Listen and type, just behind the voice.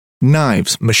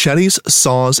Knives, machetes,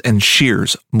 saws, and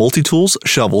shears, multi-tools,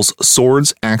 shovels,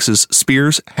 swords, axes,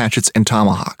 spears, hatchets, and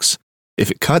tomahawks.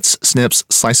 If it cuts, snips,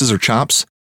 slices, or chops,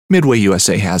 Midway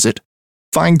USA has it.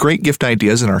 Find great gift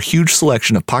ideas in our huge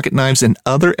selection of pocket knives and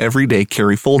other everyday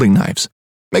carry folding knives.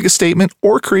 Make a statement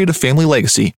or create a family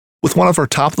legacy with one of our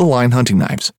top-of-the-line hunting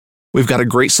knives. We've got a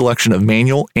great selection of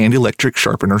manual and electric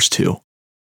sharpeners, too.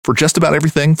 For just about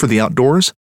everything for the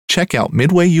outdoors, check out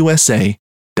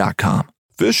MidwayUSA.com.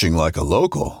 Fishing like a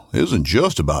local isn't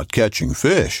just about catching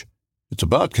fish. It's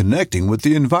about connecting with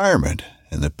the environment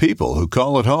and the people who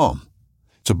call it home.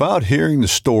 It's about hearing the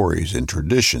stories and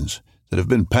traditions that have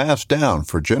been passed down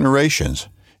for generations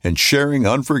and sharing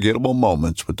unforgettable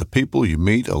moments with the people you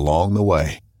meet along the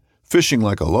way. Fishing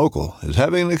like a local is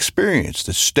having an experience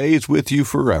that stays with you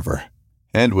forever.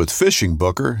 And with Fishing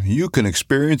Booker, you can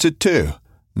experience it too,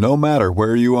 no matter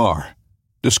where you are.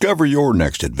 Discover your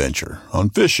next adventure on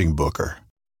Fishing Booker.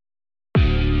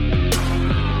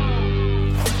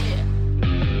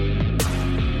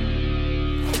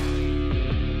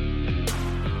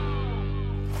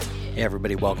 Hey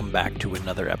everybody, welcome back to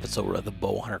another episode of the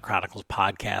Bowhunter Chronicles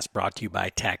podcast brought to you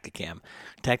by Tacticam.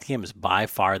 Tacticam is by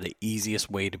far the easiest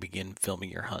way to begin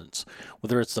filming your hunts.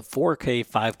 Whether it's the 4K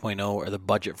 5.0 or the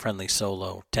budget-friendly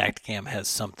solo, Tacticam has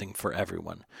something for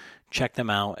everyone. Check them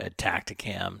out at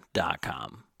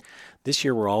Tacticam.com. This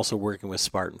year we're also working with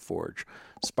Spartan Forge.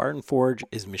 Spartan Forge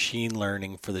is machine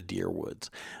learning for the deer woods.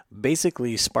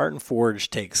 Basically, Spartan Forge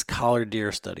takes collared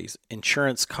deer studies,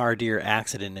 insurance car deer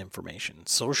accident information,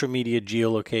 social media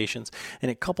geolocations, and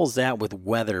it couples that with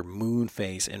weather, moon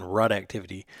phase, and rut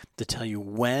activity to tell you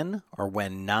when or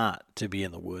when not to be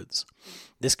in the woods.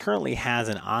 This currently has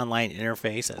an online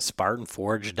interface at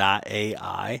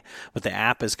spartanforge.ai, but the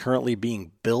app is currently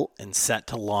being built and set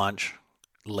to launch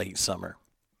late summer.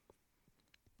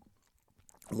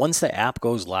 Once the app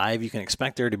goes live, you can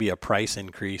expect there to be a price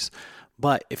increase,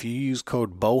 but if you use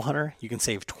code BOWHUNTER, you can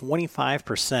save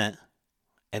 25%,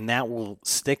 and that will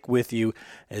stick with you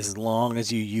as long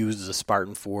as you use the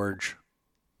Spartan Forge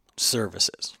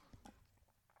services.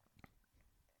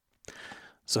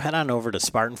 So head on over to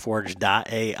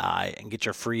spartanforge.ai and get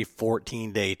your free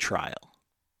 14-day trial.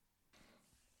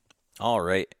 All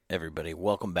right, everybody,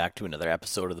 welcome back to another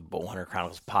episode of the Bowhunter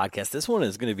Chronicles podcast. This one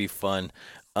is going to be fun.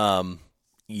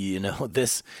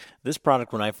 This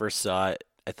product, when I first saw it,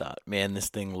 I thought, man, this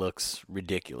thing looks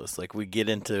ridiculous. Like, we get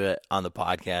into it on the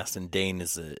podcast, and Dane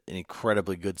is an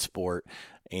incredibly good sport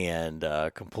and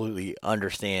completely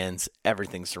understands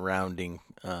everything surrounding,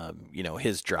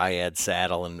 his Dryad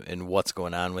saddle and what's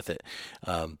going on with it.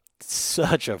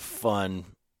 Such a fun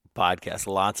podcast,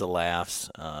 lots of laughs,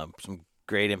 some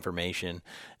great information,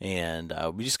 and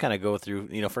we just kind of go through,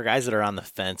 for guys that are on the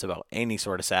fence about any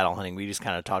sort of saddle hunting, we just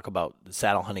kind of talk about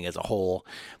saddle hunting as a whole,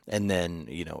 and then,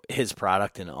 his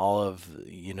product and all of,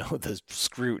 the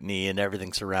scrutiny and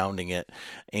everything surrounding it.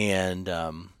 And,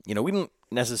 we don't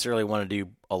necessarily want to do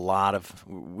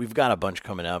we've got a bunch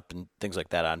coming up and things like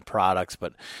that on products,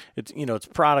 but it's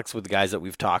products with guys that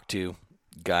we've talked to,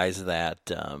 guys that,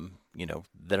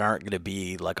 that aren't going to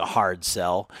be like a hard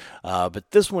sell. But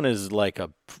this one is like a,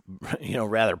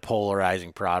 rather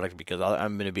polarizing product, because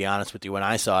I'm going to be honest with you. When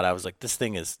I saw it, I was like, this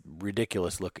thing is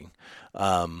ridiculous looking.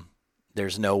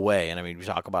 There's no way. And I mean, we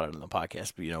talk about it in the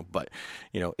podcast, but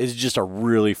it's just a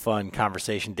really fun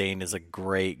conversation. Dane is a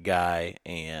great guy,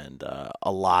 and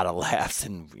a lot of laughs.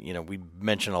 And, we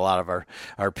mentioned a lot of our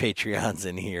Patreons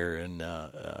in here, and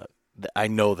I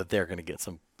know that they're going to get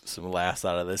some laughs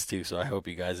out of this too, so I hope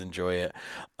you guys enjoy it.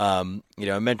 I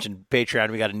mentioned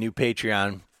Patreon. We got a new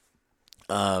Patreon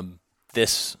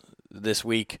this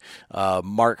week.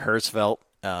 Mark Hertzfeld,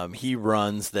 he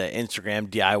runs the Instagram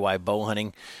DIY bow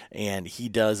hunting, and he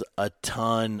does a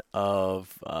ton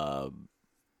of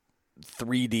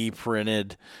 3D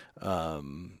printed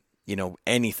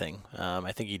anything.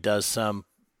 I think he does some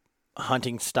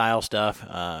hunting style stuff.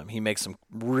 He makes some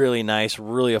really nice,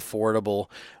 really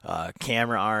affordable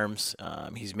camera arms.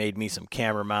 He's made me some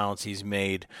camera mounts. He's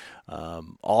made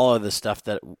all of the stuff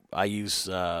that I use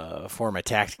for my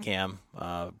Tacticam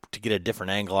to get a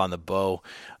different angle on the bow.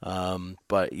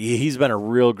 But he's been a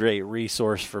real great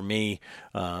resource for me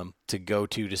to go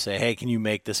to say, hey, can you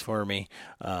make this for me?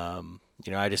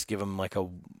 I just give him like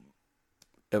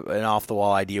an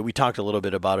off-the-wall idea. We talked a little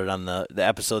bit about it on the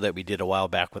episode that we did a while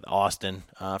back with Austin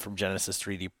from Genesis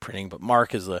 3D Printing. But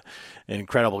Mark is an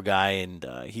incredible guy, and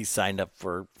he's signed up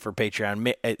for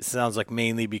Patreon. It sounds like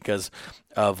mainly because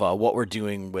of what we're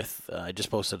doing with. I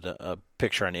just posted a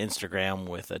picture on Instagram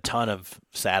with a ton of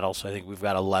saddles. So I think we've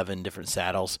got 11 different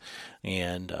saddles,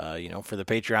 and for the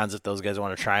Patreons, if those guys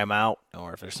want to try them out,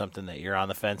 or if there's something that you're on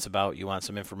the fence about, you want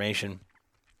some information.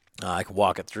 I can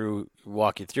walk you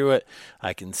through it.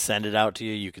 I can send it out to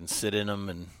you. You can sit in them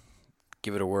and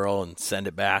give it a whirl and send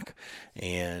it back.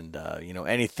 And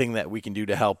anything that we can do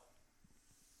to help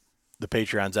the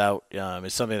Patreons out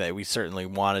is something that we certainly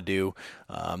want to do.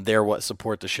 They're what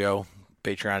support the show.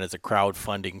 Patreon is a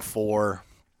crowdfunding for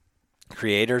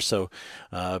creators. So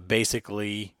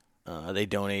basically, they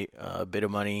donate a bit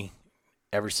of money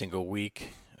every single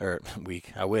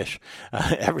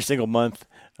every single month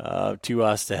to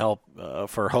us to help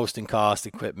for hosting costs,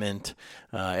 equipment,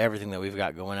 everything that we've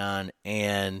got going on.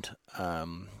 And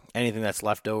anything that's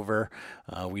left over,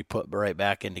 we put right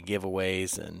back into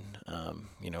giveaways and,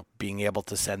 being able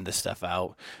to send this stuff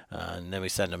out. And then we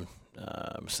send them,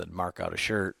 mark out a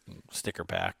shirt, sticker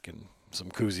pack, and some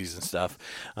koozies and stuff.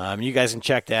 You guys can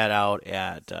check that out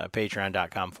at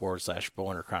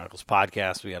patreon.com/Bowhunter Chronicles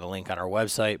podcast. We got a link on our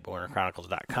website,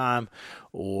 bowhunterchronicles.com,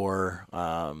 or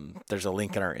there's a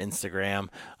link on our Instagram.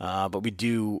 But we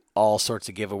do all sorts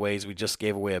of giveaways. We just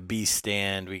gave away a beast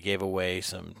stand. We gave away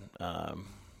some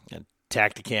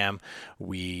Tacticam.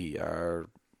 We are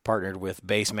partnered with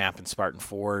Basemap and Spartan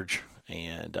Forge,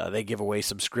 and they give away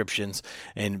subscriptions.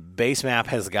 And Basemap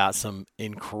has got some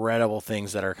incredible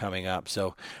things that are coming up.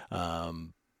 So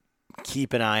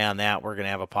keep an eye on that. We're going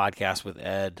to have a podcast with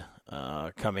Ed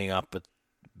coming up. But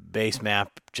Basemap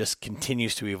just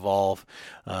continues to evolve.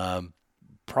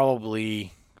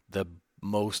 Probably the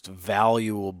most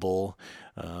valuable,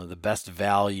 the best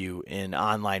value in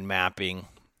online mapping.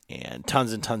 And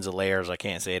tons of layers. I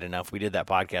can't say it enough. We did that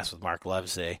podcast with Mark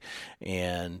Levesey,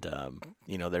 and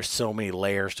there's so many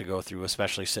layers to go through,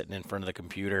 especially sitting in front of the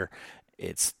computer.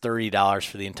 It's $30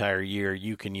 for the entire year.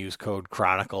 You can use code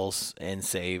Chronicles and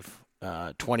save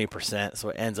 20%, so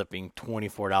it ends up being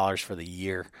 $24 for the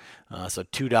year. So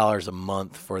 $2 a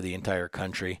month for the entire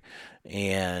country,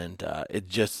 and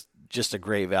it's just a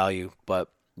great value. But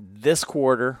this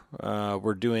quarter,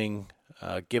 we're doing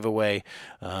giveaway.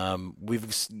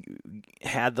 We've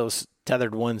had those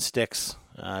Tethered One sticks,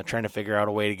 trying to figure out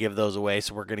a way to give those away.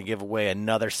 So we're going to give away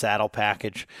another saddle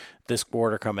package this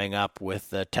quarter coming up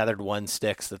with the Tethered One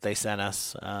sticks that they sent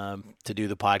us to do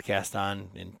the podcast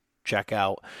on and check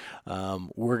out.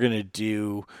 We're going to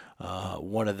do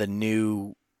one of the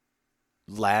new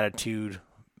Latitude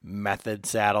Method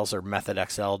saddles, or Method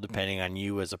XL, depending on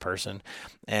you as a person.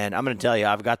 And I'm going to tell you,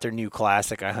 I've got their new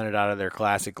Classic. I hunted out of their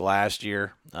Classic last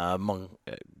year, among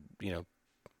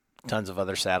tons of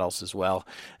other saddles as well.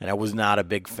 And I was not a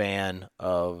big fan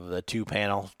of the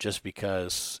 2-panel, just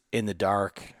because in the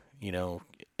dark,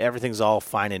 everything's all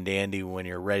fine and dandy when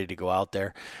you're ready to go out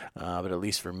there. But at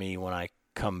least for me, when I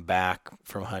come back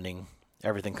from hunting,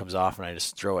 everything comes off and I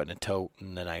just throw it in a tote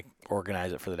and then I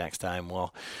organize it for the next time.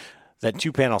 Well, that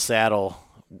 2-panel saddle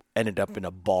ended up in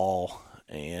a ball,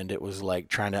 and it was like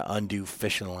trying to undo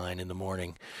fishing line in the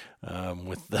morning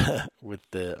with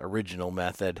the original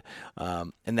method.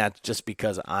 And that's just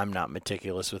because I'm not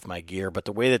meticulous with my gear. But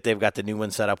the way that they've got the new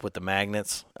one set up with the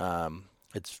magnets,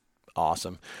 it's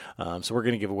awesome. So we're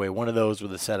going to give away one of those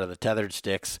with a set of the tethered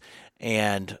sticks.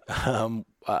 And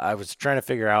I was trying to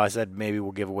figure out, I said maybe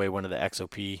we'll give away one of the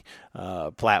XOP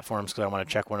platforms because I want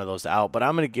to check one of those out. But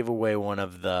I'm going to give away one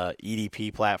of the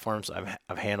EDP platforms.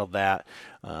 I've handled that.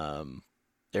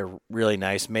 They're really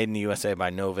nice, made in the USA by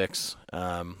Novix.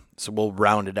 So we'll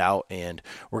round it out, and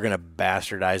we're going to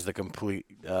bastardize the complete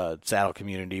saddle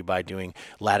community by doing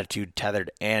Latitude,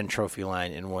 Tethered, and Trophy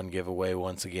Line in one giveaway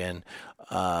once again.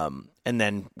 And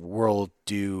then we'll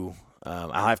do,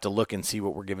 I'll have to look and see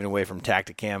what we're giving away from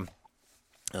Tacticam.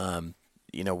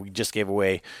 We just gave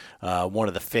away one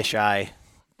of the fisheye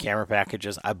camera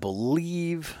packages. I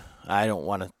believe, I don't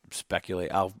want to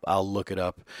speculate. I'll look it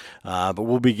up. But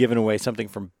we'll be giving away something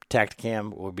from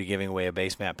Tacticam. We'll be giving away a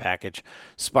base map package.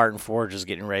 Spartan Forge is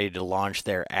getting ready to launch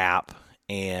their app,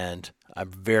 and I'm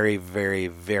very, very,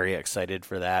 very excited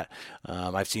for that.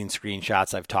 I've seen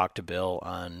screenshots. I've talked to Bill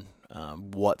on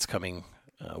what's coming,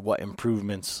 what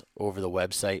improvements over the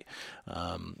website.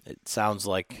 It sounds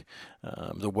like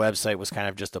the website was kind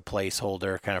of just a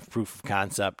placeholder, kind of proof of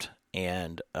concept,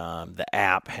 and the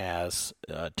app has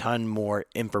a ton more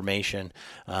information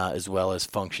as well as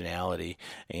functionality.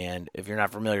 And if you're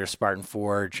not familiar with Spartan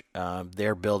Forge,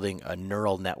 they're building a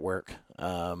neural network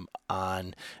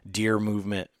on deer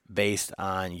movement based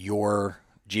on your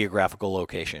geographical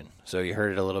location. So you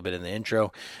heard it a little bit in the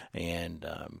intro, and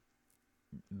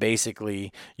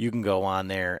basically you can go on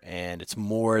there and it's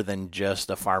more than just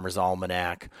a farmer's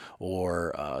almanac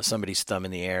or somebody's thumb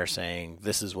in the air saying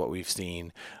this is what we've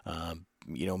seen.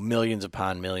 Millions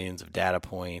upon millions of data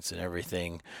points and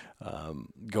everything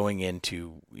going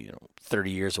into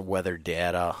 30 years of weather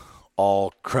data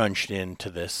all crunched into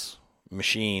this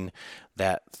machine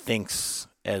that thinks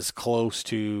as close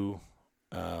to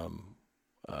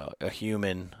a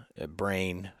human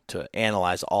brain to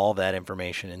analyze all that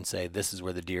information and say this is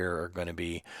where the deer are going to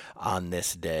be on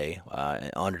this day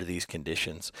under these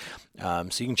conditions. So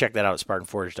you can check that out at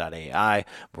SpartanForage.ai.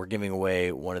 We're giving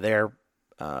away one of their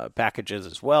packages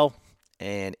as well.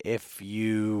 And if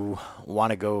you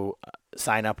want to go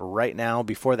sign up right now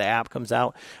before the app comes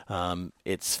out,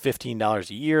 it's $15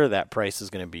 a year. That price is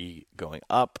going to be going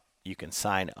up. You can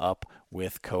sign up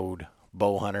with code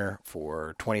Bowhunter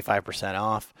for 25%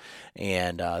 off,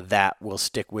 and that will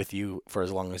stick with you for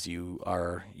as long as you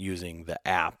are using the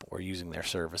app or using their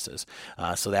services.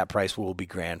 So that price will be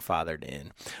grandfathered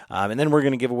in. And then we're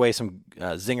going to give away some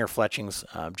Zinger fletchings,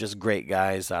 just great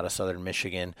guys out of Southern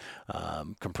Michigan,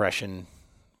 compression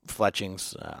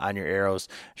fletchings on your arrows.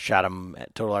 Shot them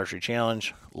at Total Archery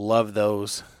Challenge. Love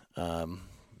those.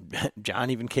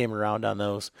 John even came around on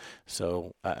those,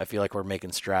 so I feel like we're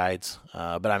making strides,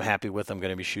 but I'm happy with them. I'm going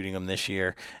to be shooting them this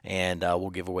year, and we'll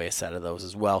give away a set of those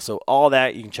as well. So all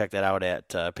that, you can check that out at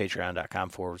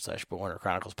patreon.com/Bowhunter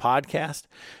Chronicles podcast,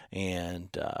 and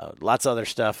lots of other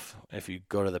stuff if you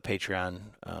go to the Patreon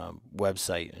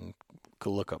website and go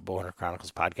look up Bowhunter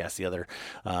Chronicles podcast, the other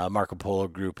Marco Polo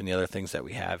group, and the other things that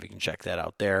we have. You can check that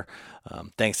out there.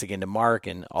 Thanks again to Mark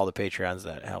and all the Patreons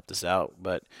that helped us out,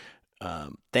 but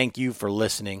thank you for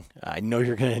listening. I know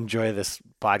you're going to enjoy this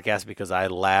podcast because I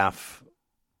laugh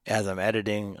as I'm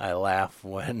editing. I laugh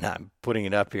when I'm putting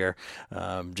it up here,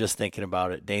 just thinking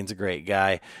about it. Dane's a great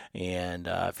guy. And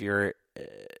if you're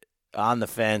on the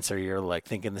fence or you're like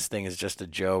thinking this thing is just a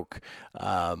joke,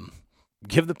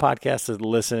 give the podcast a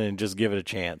listen and just give it a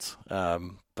chance.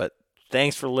 But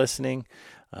thanks for listening.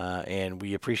 And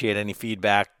we appreciate any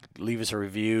feedback. Leave us a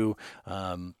review.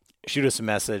 Shoot us a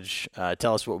message,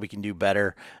 tell us what we can do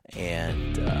better,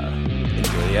 and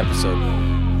enjoy the episode.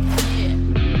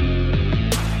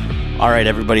 All right,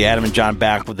 everybody, Adam and John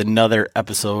back with another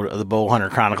episode of the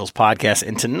Bowhunter Chronicles podcast.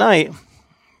 And tonight,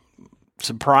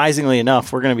 surprisingly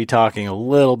enough, we're going to be talking a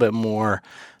little bit more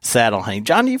saddle hunting.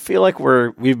 John, do you feel like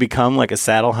we've become like a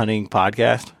saddle hunting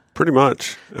podcast? Pretty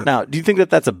much. Now, do you think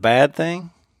that that's a bad thing?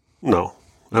 No,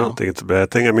 I don't think it's a bad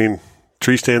thing. I mean,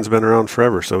 tree stands been around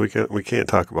forever, so we can't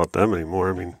talk about them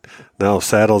anymore. I mean, now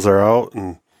saddles are out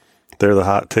and they're the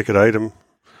hot ticket item.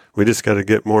 We just got to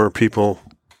get more people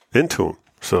into them.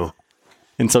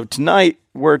 So tonight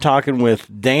we're talking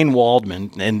with Dane Waldman,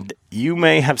 and you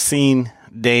may have seen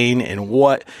Dane in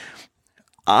what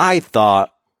I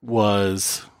thought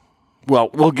was,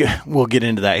 well, we'll get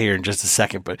into that here in just a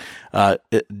second. But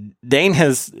Dane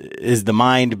is the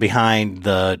mind behind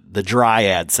the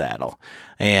Dryad saddle.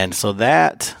 And so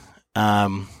that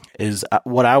is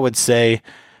what I would say.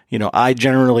 I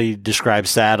generally describe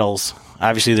saddles.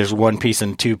 Obviously, there's one piece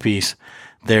and two piece.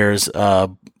 There's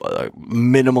a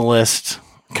minimalist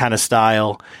kind of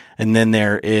style, and then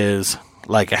there is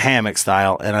like a hammock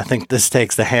style. And I think this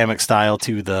takes the hammock style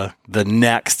to the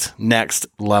next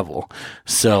level.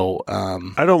 So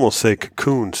I'd almost say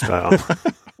cocoon style.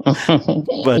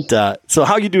 But so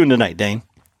how you doing tonight, Dane?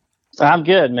 I'm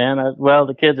good, man.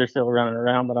 The kids are still running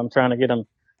around, but I'm trying to get them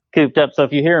cooped up. So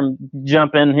if you hear them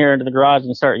jump in here into the garage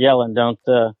and start yelling, don't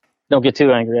get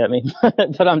too angry at me.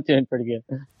 But I'm doing pretty good.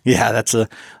 Yeah,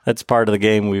 that's part of the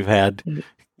game. We've had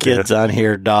kids on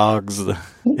here, dogs,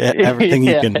 everything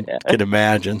you can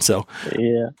imagine. So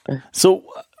yeah. So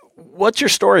what's your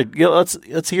story?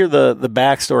 Let's hear the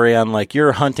backstory on like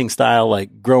your hunting style,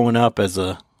 like growing up as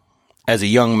a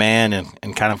young man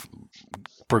and kind of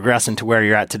progressing to where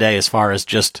you're at today as far as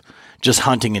just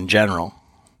hunting in general.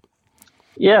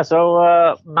 Yeah, so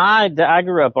I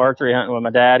grew up archery hunting with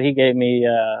my dad. He gave me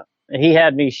he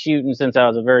had me shooting since I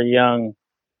was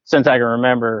since I can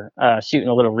remember, shooting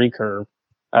a little recurve,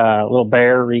 little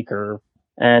bear recurve.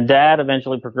 And Dad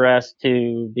eventually progressed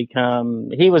to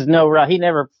become, he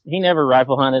never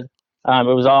rifle hunted.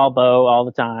 It was all bow all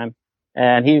the time.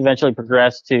 And he eventually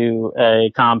progressed to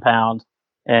a compound,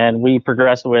 and we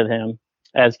progressed with him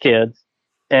as kids.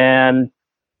 And,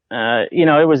 that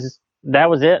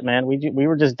was it, man. We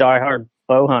were just diehard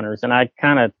bow hunters, and I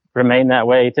kind of remain that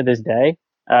way to this day.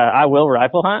 I will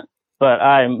rifle hunt, but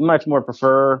I much more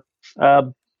prefer,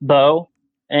 bow.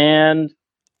 and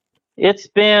it's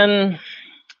been,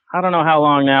 I don't know how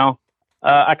long now.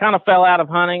 I kind of fell out of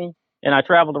hunting, and I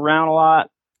traveled around a lot,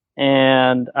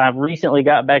 and I've recently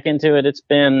got back into it.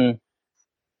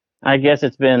 I guess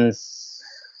it's been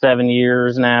 7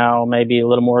 years now, maybe a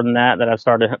little more than that I've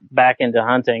started back into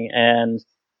hunting. And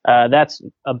that's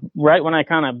right when I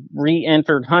kind of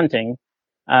re-entered hunting.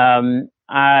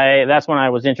 That's when I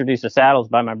was introduced to saddles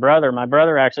by my brother. My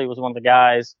brother actually was one of the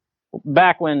guys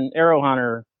back when Arrow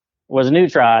Hunter was a new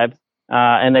tribe,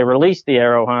 and they released the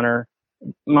Arrow Hunter.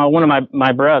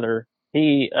 My brother,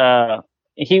 he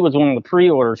was one of the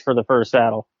pre-orders for the first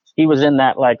saddle. He was in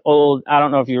that like old, I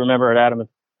don't know if you remember it, Adam,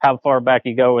 how far back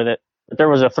you go with it, but there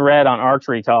was a thread on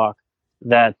Archery Talk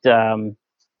that kind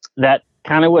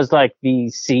of was like the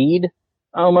seed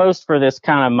almost for this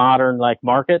kind of modern like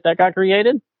market that got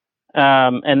created.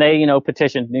 And they,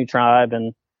 petitioned New Tribe,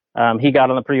 and he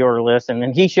got on the pre-order list, and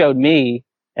then he showed me,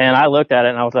 and I looked at it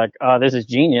and I was like, oh, this is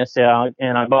genius. Yeah.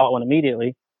 And I bought one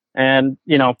immediately, and,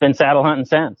 been saddle hunting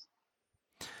since.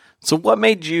 So what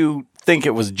made you think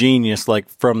it was genius, like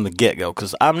from the get-go?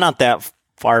 Because I'm not that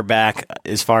far back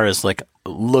as far as like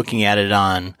looking at it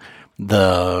on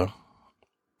the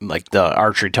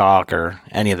Archery Talk or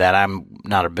any of that. I'm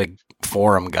not a big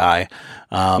forum guy,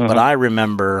 but I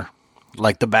remember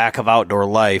like the back of Outdoor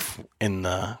Life in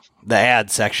the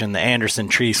ad section, the Anderson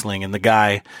tree sling, and the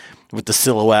guy with the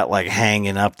silhouette like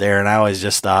hanging up there, and I always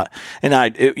just thought, and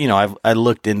I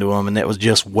looked into them, and it was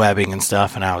just webbing and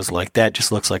stuff, and I was like, that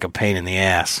just looks like a pain in the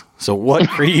ass. So what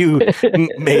for you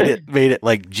made it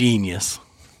like genius?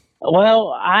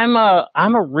 Well, I'm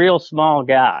a real small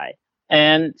guy,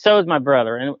 and so is my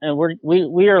brother, and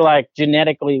we are like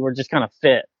genetically we're just kind of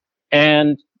fit,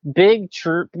 and big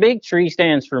tree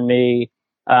stands for me.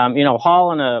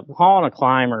 Hauling a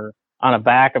climber on the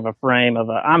back of a frame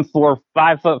I'm 5'4",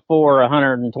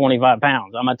 125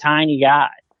 pounds. I'm a tiny guy,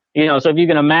 so if you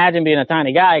can imagine being a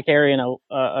tiny guy carrying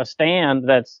a stand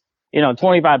that's,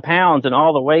 25 pounds and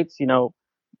all the weights,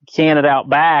 canted out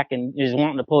back and is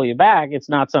wanting to pull you back, it's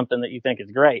not something that you think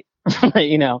is great,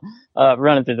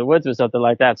 running through the woods with something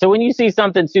like that. So when you see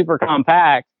something super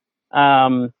compact,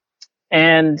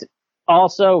 and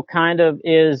also kind of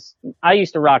I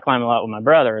used to rock climb a lot with my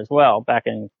brother as well back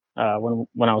in,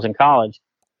 when I was in college,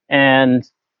 and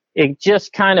it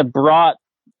just kind of brought,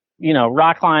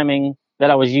 rock climbing that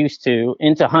I was used to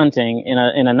into hunting in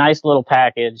a nice little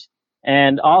package.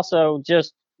 And also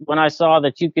just when I saw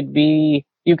that you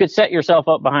could set yourself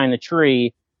up behind the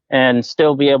tree and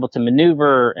still be able to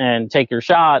maneuver and take your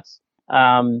shots.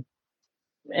 And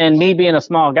me being a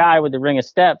small guy with the ring of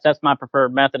steps, that's my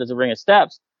preferred method, is a ring of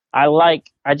steps. I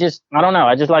just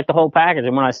like the whole package.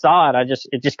 And when I saw it,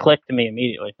 it just clicked to me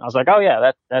immediately. I was like, oh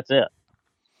yeah, that's it.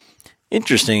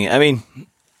 Interesting. I mean,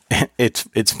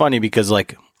 it's funny because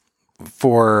like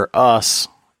for us,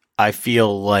 I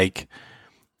feel like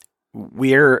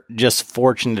we're just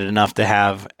fortunate enough to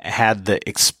have had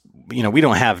we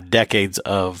don't have decades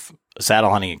of saddle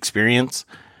hunting experience,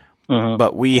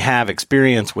 but we have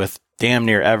experience with damn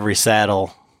near every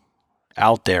saddle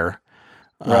out there.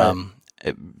 Right.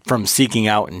 From seeking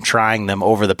out and trying them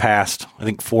over the past, I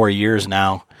think 4 years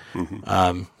now. This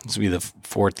will be the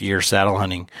 4th year saddle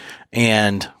hunting.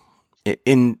 And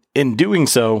in doing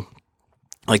so,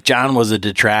 like John was a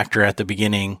detractor at the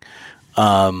beginning,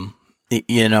 and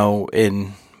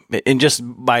just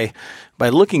by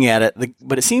looking at it,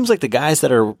 but it seems like the guys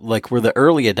that are like, were the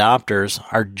early adopters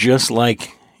are just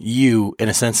like you in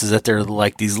a sense, is that they're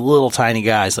like these little tiny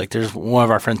guys. Like there's one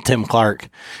of our friends, Tim Clark,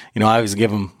 I always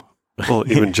give him, well,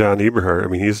 even John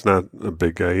Eberhardt, he's not a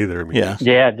big guy either.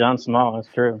 Yeah, John's small.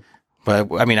 That's true.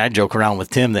 But I joke around with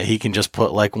Tim that he can just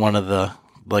put like one of the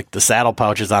saddle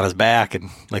pouches on his back,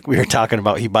 and like we were talking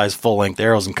about, he buys full length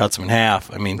arrows and cuts them in half.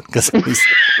 Because he's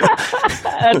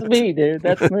that's me, dude.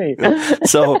 That's me.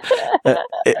 So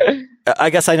I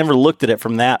guess I never looked at it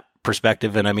from that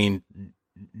perspective. And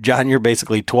John, you're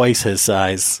basically twice his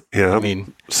size. Yeah,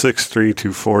 6'3",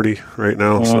 240 right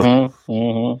now.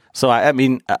 So I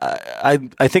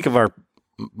think of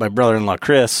my brother-in-law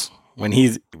Chris when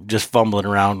he's just fumbling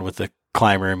around with the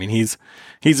climber. He's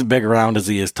as big around as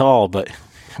he is tall, but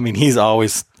he's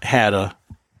always had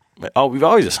we've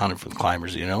always just hunted for the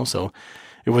climbers, So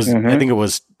it was I think it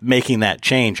was making that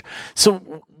change. So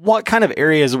what kind of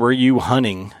areas were you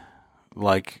hunting?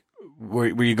 Like,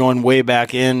 were you going way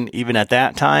back in even at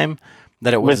that time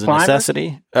that it was a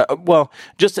necessity? Well,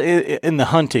 just in the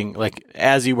hunting, like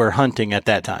as you were hunting at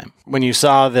that time, when you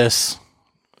saw this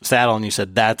saddle and you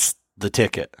said, that's the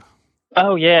ticket.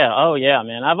 Oh yeah,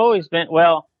 man. I've always been,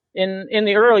 well, in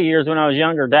the early years when I was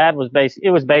younger, Dad was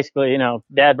basically,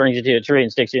 Dad brings you to a tree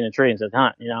and sticks you in a tree and says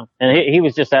hunt, and he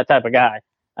was just that type of guy.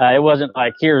 It wasn't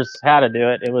like, here's how to do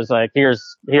it. It was like, here,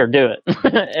 do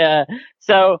it.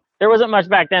 So there wasn't much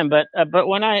back then, but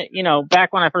when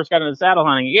back when I first got into saddle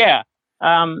hunting,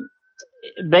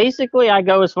 basically I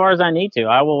go as far as I need to.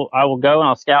 I will go and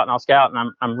I'll scout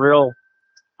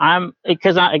and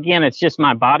because again, it's just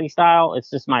my body style.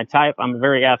 It's just my type. I'm a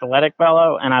very athletic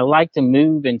fellow and I like to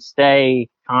move and stay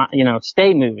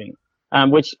moving.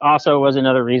 Which also was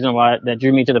another reason why that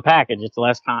drew me to the package. It's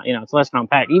less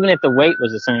compact. Even if the weight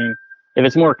was the same, if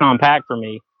it's more compact for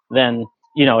me, then,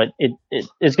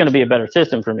 it's going to be a better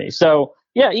system for me. So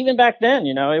yeah, even back then,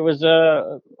 it was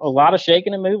a lot of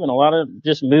shaking and moving, a lot of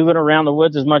just moving around the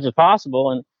woods as much as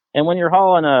possible. And when you're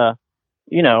hauling a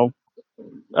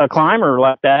climber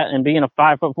like that and being a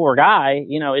 5'4" guy,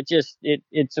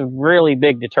 it's a really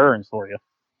big deterrence for you.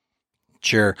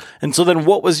 Sure. And so then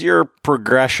what was your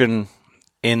progression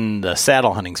in the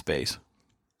saddle hunting space?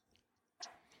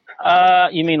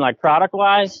 You mean like product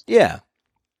wise? Yeah.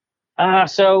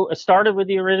 So it started with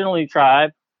the original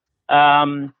Tribe.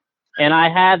 And I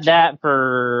had that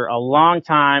for a long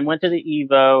time, went to the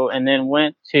Evo and then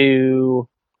went to,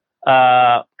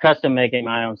 custom making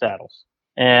my own saddles.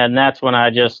 And that's when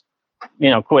I just,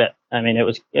 quit. I mean, it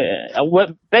was,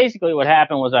 what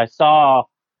happened was I saw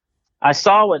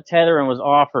what tethering was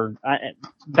offered.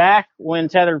 Back when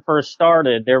tethering first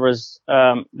started, there was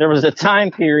a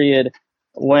time period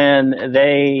when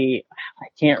I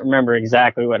can't remember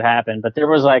exactly what happened, but there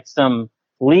was like some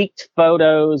leaked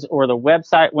photos or the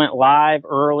website went live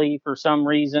early for some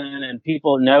reason and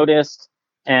people noticed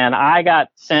and I got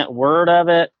sent word of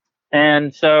it.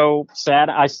 And so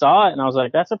I saw it and I was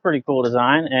like, that's a pretty cool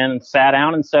design, and sat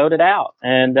down and sewed it out.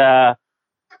 And, and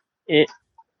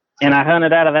I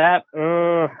hunted out of that,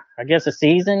 I guess a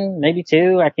season, maybe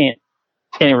two. I can't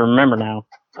even remember now.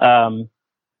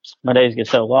 My days get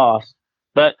so lost.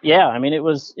 But yeah, I mean,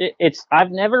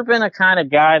 I've never been a kind of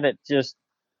guy that just,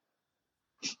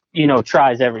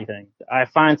 tries everything. I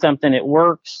find something that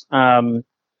works. And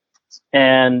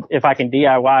if I can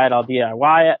DIY it, I'll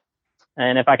DIY it.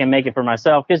 And if I can make it for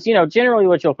myself, because, generally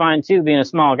what you'll find too, being a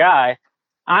small guy,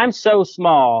 I'm so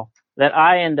small that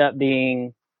I end up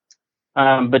being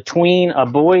between a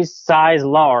boy's size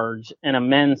large and a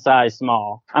men's size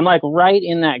small. I'm like right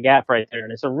in that gap right there.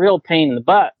 And it's a real pain in the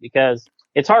butt because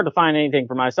it's hard to find anything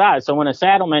for my size. So when a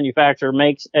saddle manufacturer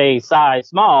makes a size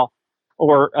small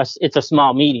it's a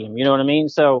small medium, you know what I mean?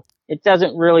 So it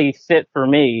doesn't really fit for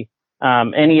me.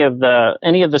 Any of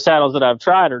the saddles that I've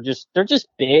tried they're just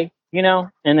big,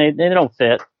 and they don't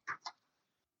fit.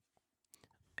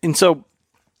 And so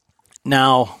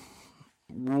now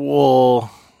we'll,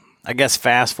 I guess,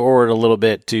 fast forward a little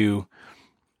bit to,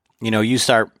 you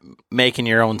start making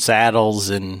your own saddles,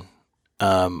 and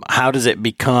how does it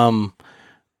become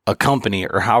a company,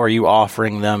 or how are you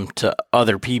offering them to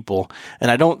other people?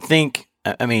 And I don't think,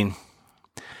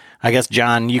 I guess,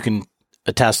 John, you can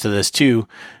attest to this too,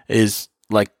 is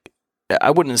like, I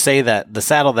wouldn't say that the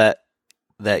saddle that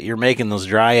you're making, those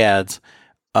Dryads,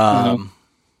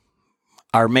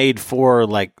 are made for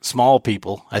like small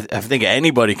people. I think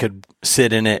anybody could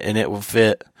sit in it and it will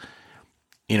fit,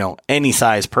 any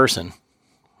size person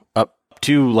up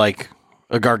to like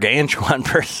a gargantuan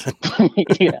person.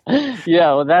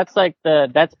 Yeah. Well, that's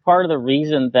part of the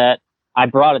reason that I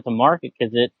brought it to market,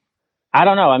 because I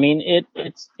don't know. I mean,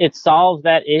 it solves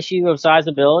that issue of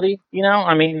sizability.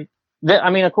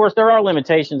 Of course, there are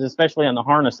limitations, especially on the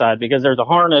harness side, because there's a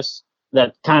harness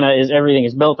that kind of everything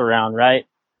is built around, right?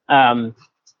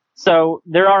 So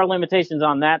there are limitations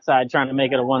on that side, trying to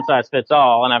make it a one size fits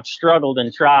all. And I've struggled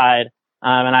and tried,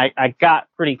 and I got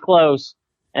pretty close.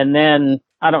 And then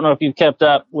I don't know if you've kept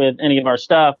up with any of our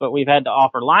stuff, but we've had to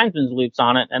offer linesman's loops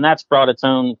on it, and that's brought its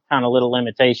own kind of little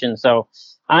limitations. So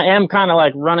I am kind of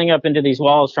like running up into these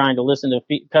walls trying to listen to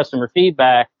customer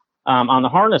feedback on the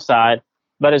harness side.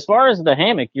 But as far as the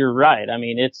hammock, you're right. I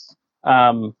mean, it's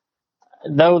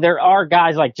though there are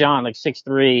guys like John, like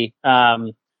 6'3",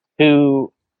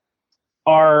 who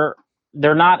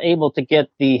they're not able to get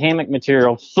the hammock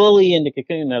material fully into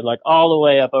cocoon mode, like all the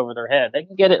way up over their head. They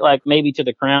can get it like maybe to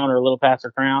the crown or a little past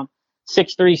their crown.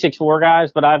 6'3", 6'4"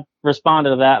 guys, but I've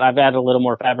responded to that. I've added a little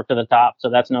more fabric to the top, so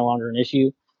that's no longer an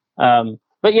issue.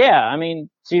 But yeah, I mean,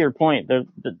 to your point,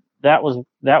 that was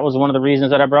one of the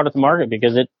reasons that I brought it to market,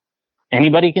 because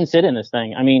anybody can sit in this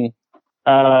thing. I mean,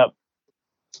 yeah,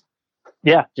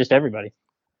 just everybody.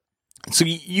 So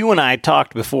you and I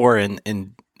talked before,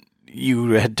 and you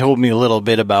had told me a little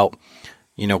bit about,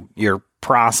 your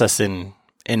process in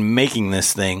making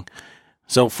this thing.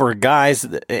 So for guys,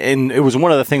 and it was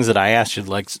one of the things that I asked you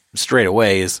like straight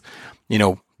away is,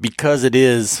 because it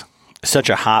is such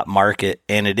a hot market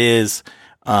and it is,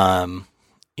 I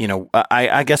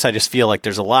guess I just feel like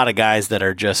there's a lot of guys that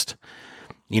are just,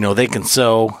 they can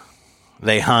sew,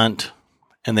 they hunt,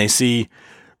 and they see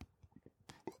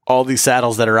all these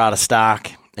saddles that are out of stock,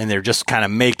 and they're just kind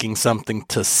of making something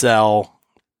to sell,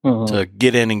 to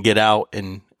get in and get out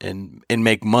and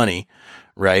make money,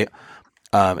 right?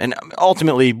 And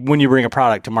ultimately, when you bring a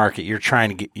product to market, you're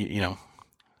trying to get,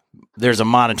 there's a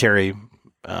monetary,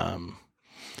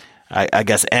 I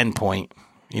guess, end point,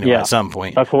 at some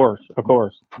point. Of course.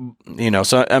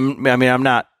 So I'm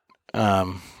not,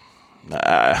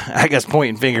 I guess,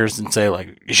 pointing fingers and say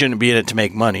like you shouldn't be in it to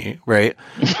make money, right?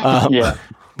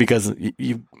 Because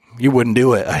you wouldn't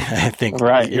do it. I think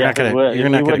right. You're not gonna. You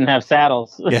wouldn't have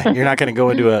saddles. You're not going to go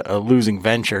into a losing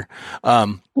venture.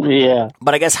 But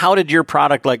I guess how did your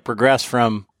product like progress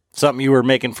from something you were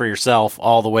making for yourself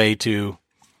all the way to,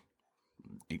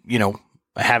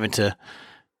 having to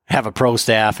have a pro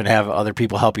staff and have other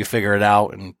people help you figure it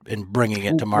out and bringing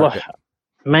it to market?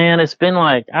 Well, man, it's been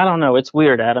like, I don't know. It's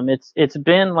weird, Adam. It's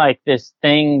been like this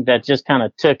thing that just kind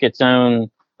of took its own,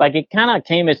 like it kind of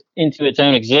came into its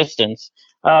own existence.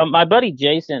 My buddy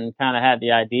Jason kind of had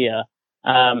the idea.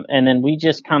 And then we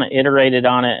just kind of iterated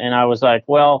on it. And I was like,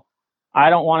 well, I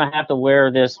don't want to have to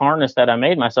wear this harness that I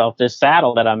made myself, this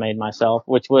saddle that I made myself,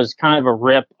 which was kind of a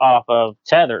rip off of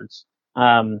Tethered's,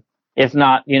 if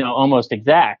not, almost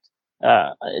exact,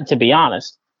 to be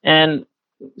honest. And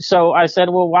so I said,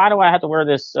 well, why do I have to wear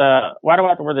this? Why do I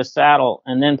have to wear this saddle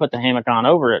and then put the hammock on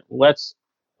over it? Let's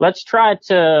try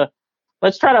to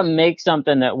make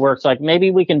something that works. Like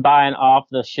maybe we can buy an off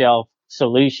the shelf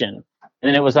solution.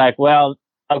 And it was like, well,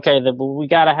 okay, we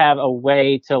got to have a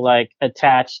way to like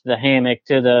attach the hammock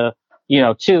to the,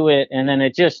 to it. And then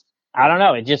it just, I don't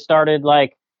know, it just started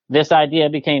like this idea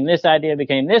became this idea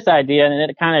became this idea. And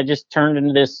it kind of just turned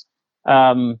into this,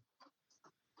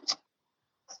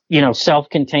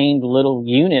 self-contained little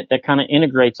unit that kind of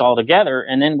integrates all together.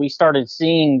 And then we started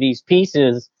seeing these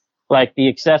pieces like the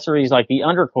accessories, like the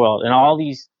underquilt and all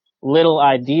these little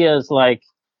ideas. Like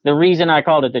the reason I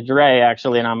called it the Dre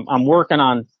actually, and I'm working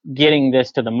on getting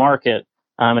this to the market.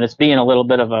 And it's being a little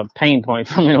bit of a pain point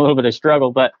for me, a little bit of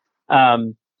struggle, but,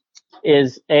 I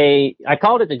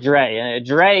called it the Dre, and a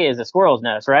Dre is a squirrel's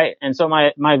nest, right? And so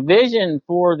my vision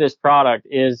for this product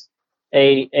is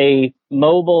a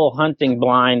mobile hunting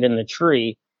blind in the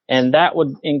tree. And that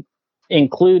would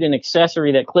include an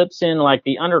accessory that clips in like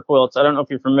the underquilts. I don't know if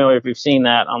you're familiar, if you've seen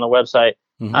that on the website.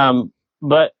 Mm-hmm.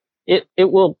 But it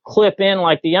will clip in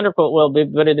like the underquilt will be,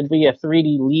 but it'll be a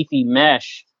 3D leafy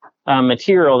mesh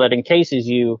material that encases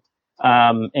you,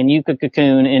 and you could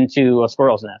cocoon into a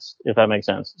squirrel's nest, if that makes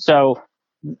sense. So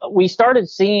we started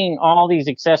seeing all these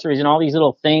accessories and all these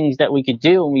little things that we could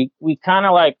do, and we kind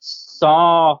of like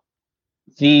saw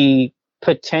the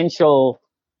potential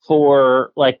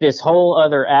for like this whole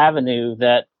other avenue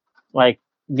that like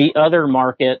the other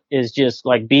market is just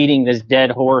like beating this dead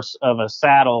horse of a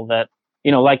saddle that,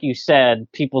 like you said,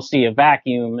 people see a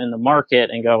vacuum in the market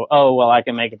and go, oh, well, I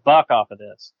can make a buck off of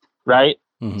this. Right.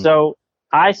 Mm-hmm. So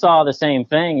I saw the same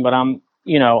thing, but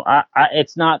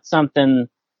it's not something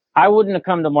I wouldn't have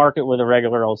come to market with a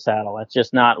regular old saddle. That's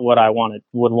just not what I would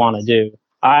want to do.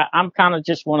 I'm kind of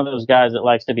just one of those guys that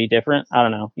likes to be different. I don't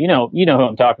know. You know who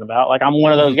I'm talking about. Like I'm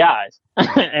one of those guys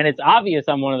and it's obvious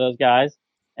I'm one of those guys.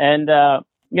 And,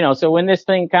 so when this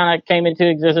thing kind of came into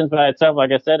existence by itself,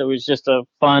 like I said, it was just a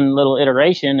fun little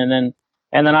iteration. And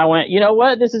then I went, you know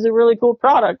what? This is a really cool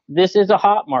product. This is a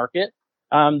hot market.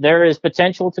 There is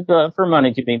potential for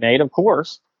money to be made, of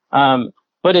course.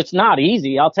 But it's not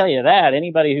easy. I'll tell you that.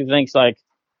 Anybody who thinks like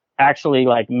actually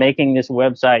like making this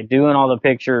website, doing all the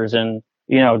pictures and,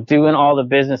 doing all the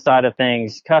business side of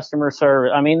things, customer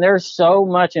service. I mean, there's so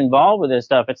much involved with this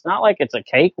stuff. It's not like it's a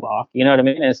cakewalk. You know what I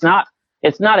mean? It's not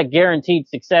a guaranteed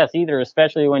success either,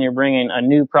 especially when you're bringing a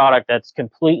new product that's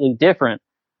completely different,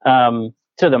 to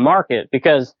the market,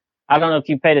 because I don't know if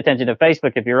you paid attention to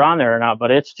Facebook, if you're on there or not,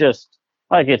 but it's just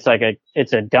like, it's a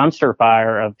dumpster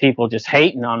fire of people just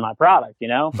hating on my product,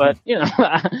 but,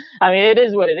 I mean, it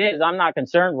is what it is. I'm not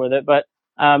concerned with it, but,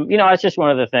 it's just one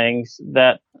of the things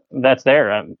that's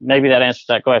there. Maybe that answers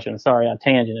that question. Sorry, I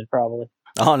tangented probably.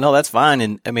 Oh, no, that's fine.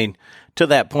 And I mean, to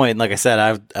that point, like I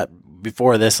said,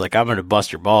 before this, like I'm going to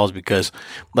bust your balls because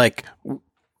like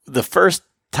the first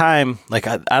time, like,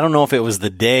 I don't know if it was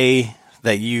the day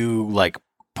that you like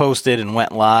posted and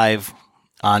went live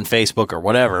on Facebook or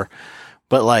whatever,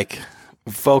 but like,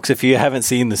 folks, if you haven't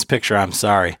seen this picture, I'm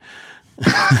sorry.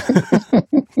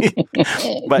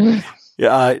 But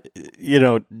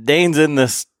Dane's in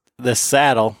this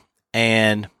saddle,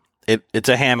 and it's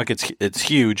a hammock. It's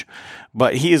huge,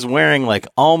 but he is wearing like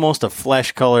almost a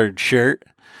flesh colored shirt,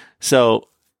 so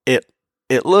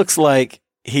it looks like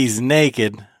he's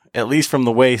naked, at least from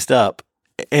the waist up,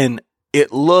 and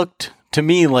it looked to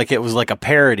me like it was like a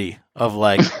parody of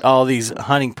like all these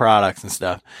hunting products and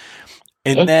stuff.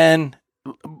 And then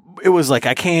it was like,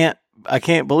 I can't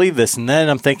believe this. And then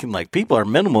I'm thinking like, people are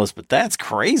minimalist, but that's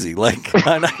crazy. Like,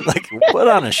 like put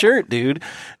on a shirt, dude.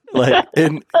 Like,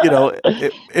 and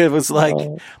it was like,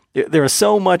 there was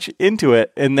so much into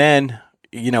it. And then,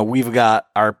 we've got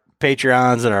our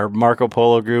Patreons and our Marco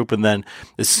Polo group. And then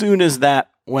as soon as that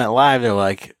went live, they're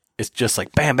like, it's just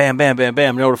like bam, bam, bam, bam,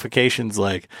 bam, notifications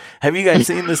like, have you guys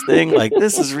seen this thing? Like,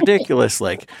 this is ridiculous.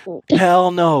 Like, hell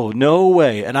no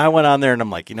way. And I went on there and I'm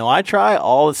like, I try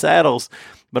all the saddles,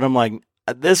 but I'm like,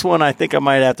 this one I think I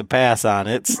might have to pass on.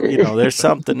 It's, there's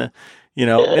something,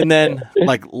 and then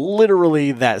like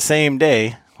literally that same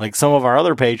day, like some of our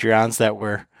other Patreons that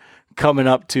were coming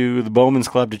up to the Bowman's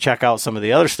Club to check out some of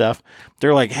the other stuff,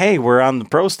 they're like, hey, we're on the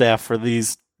pro staff for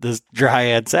this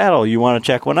Dryad saddle. You want to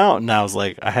check one out? And I was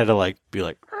like, I had to like be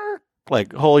like,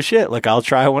 holy shit, like I'll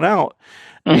try one out.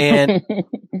 And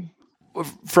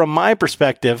from my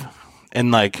perspective,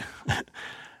 and like,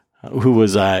 who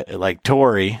was like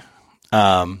Tori,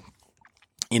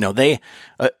 they,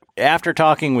 after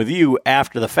talking with you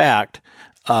after the fact,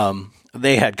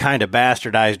 they had kind of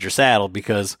bastardized your saddle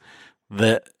because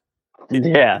the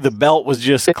belt was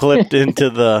just clipped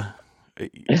into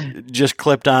just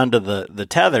clipped onto the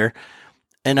tether.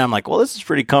 And I'm like, well, this is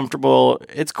pretty comfortable.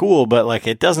 It's cool, but like,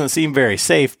 it doesn't seem very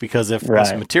safe because if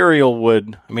this material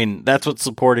that's what's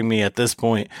supporting me at this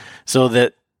point. So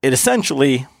that it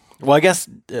essentially, well, I guess,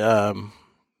 to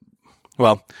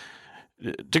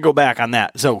go back on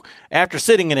that. So after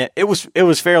sitting in it, it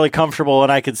was fairly comfortable,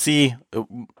 and I could see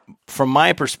from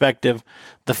my perspective,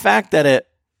 the fact that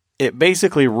it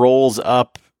basically rolls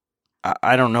up.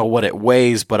 I don't know what it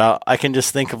weighs, but I can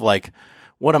just think of like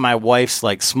one of my wife's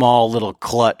like small little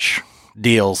clutch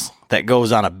deals that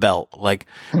goes on a belt. Like,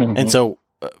 and so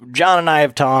John and I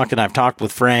have talked, and I've talked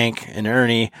with Frank and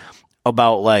Ernie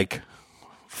about like,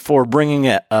 for bringing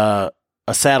a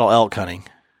saddle elk hunting,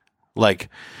 like,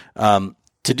 to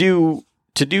do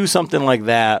something like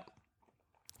that.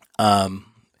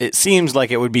 It seems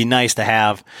like it would be nice to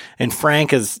have. And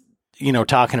Frank is,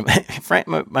 talking about Frank,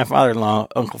 my father-in-law,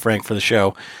 Uncle Frank, for the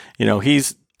show,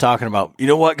 he's talking about,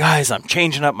 what, guys, I'm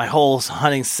changing up my whole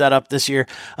hunting setup this year.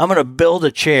 I'm going to build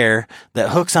a chair that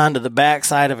hooks onto the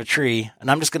backside of a tree,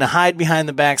 and I'm just going to hide behind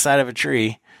the backside of a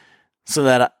tree so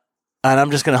that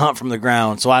I'm just going to hunt from the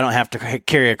ground so I don't have to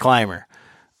carry a climber.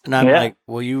 And I'm like,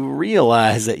 well, you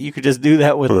realize that you could just do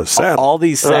that with all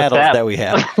these saddles that we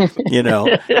have,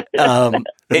 and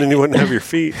then you wouldn't have your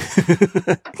feet,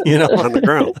 on the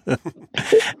ground.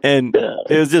 And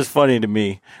it was just funny to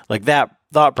me, like that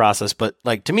thought process. But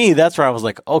like, to me, that's where I was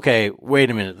like, okay,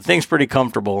 wait a minute. The thing's pretty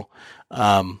comfortable.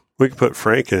 We could put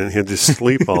Frank in and he'll just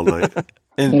sleep all night.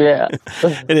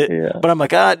 But I'm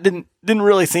like, it didn't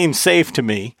really seem safe to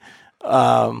me.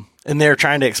 And they're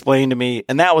trying to explain to me,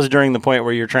 and that was during the point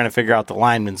where you're trying to figure out the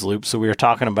lineman's loop. So we were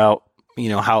talking about,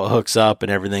 how it hooks up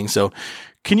and everything. So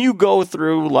can you go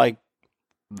through like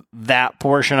that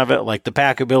portion of it, like the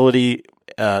packability,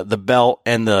 the belt,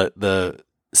 and the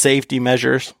safety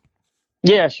measures?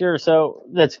 Yeah, sure. So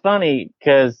that's funny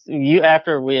because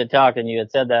after we had talked and you had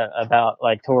said that about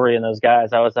like Tori and those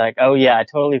guys, I was like, oh yeah, I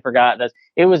totally forgot that.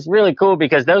 It was really cool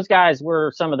because those guys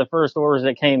were some of the first orders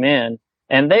that came in.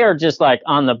 And they are just like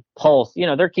on the pulse,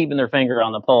 they're keeping their finger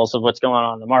on the pulse of what's going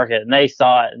on in the market. And they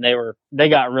saw it and they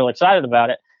got real excited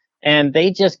about it. And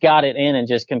they just got it in and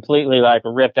just completely like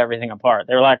ripped everything apart.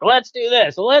 They were like, let's do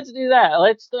this. Let's do that.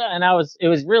 And it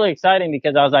was really exciting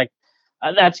because I was like,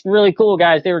 that's really cool,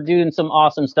 guys. They were doing some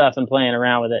awesome stuff and playing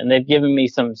around with it. And they've given me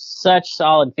such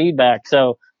solid feedback.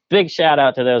 So big shout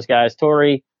out to those guys,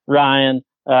 Tori, Ryan,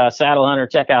 Saddle Hunter.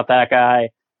 Check out that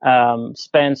guy.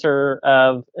 Spencer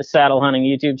of Saddle Hunting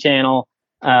YouTube channel,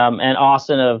 and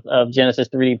Austin of Genesis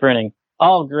 3D Printing.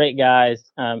 All great guys,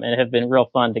 and have been real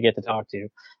fun to get to talk to.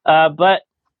 But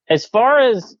as far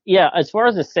as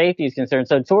the safety is concerned,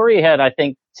 so Tori had, I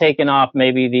think, taken off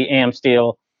maybe the AM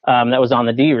steel that was on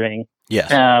the D-ring.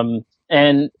 Yes.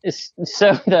 And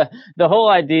so the whole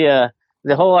idea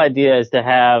is to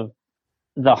have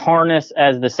the harness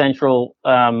as the central,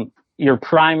 your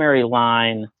primary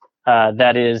line.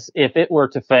 That is, if it were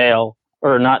to fail,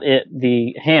 or not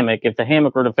the hammock, if the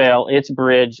hammock were to fail, its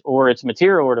bridge or its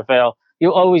material were to fail,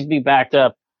 you'll always be backed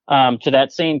up to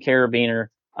that same carabiner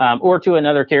or to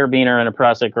another carabiner and a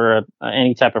prusik or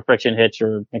any type of friction hitch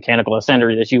or mechanical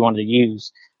ascender that you wanted to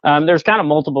use. There's kind of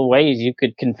multiple ways you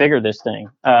could configure this thing.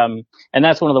 And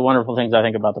that's one of the wonderful things I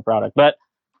think about the product. But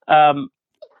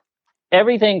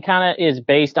everything kind of is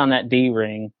based on that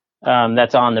D-ring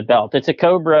that's on the belt. It's a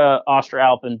Cobra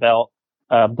Australpen belt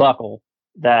buckle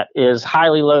that is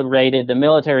highly load rated. The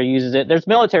military uses it. There's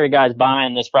military guys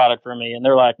buying this product for me, and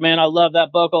they're like, man, I love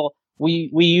that buckle. We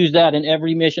use that in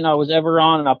every mission I was ever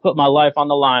on, and I put my life on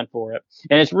the line for it.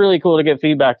 And it's really cool to get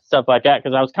feedback and stuff like that,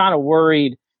 because I was kind of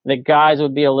worried that guys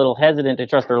would be a little hesitant to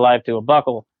trust their life to a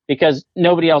buckle, because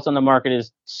nobody else on the market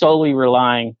is solely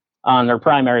relying on their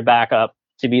primary backup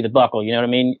to be the buckle. You know what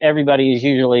I mean? Everybody is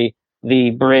usually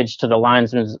the bridge to the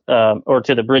linesman's or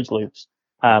to the bridge loops.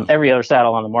 Every other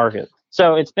saddle on the market.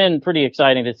 So it's been pretty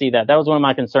exciting to see that. That was one of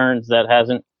my concerns that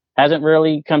hasn't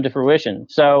really come to fruition.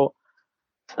 So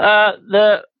so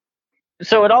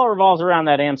it all revolves around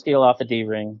that am steel off the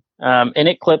D-ring, and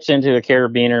it clips into a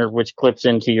carabiner, which clips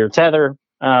into your tether,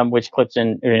 which clips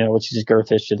in, which is girth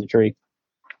hitch to the tree.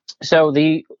 So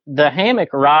the hammock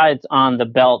rides on the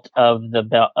belt of the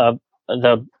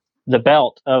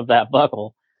belt of that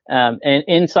buckle, and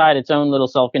inside its own little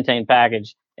self-contained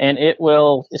package, and it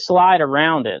will slide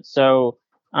around it. So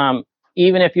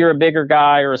even if you're a bigger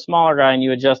guy or a smaller guy and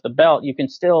you adjust the belt, you can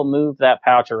still move that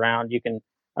pouch around. You can,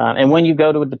 and when you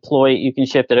go to deploy it, you can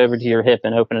shift it over to your hip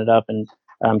and open it up and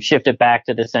shift it back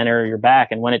to the center of your back.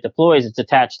 And when it deploys, it's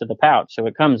attached to the pouch. So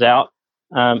it comes out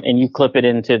and you clip it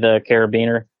into the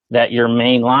carabiner that your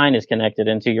main line is connected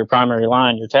into, your primary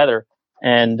line, your tether.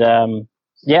 And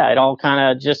it all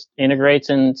kind of just integrates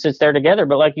and sits there together.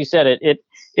 But like you said,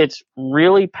 it's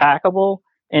really packable,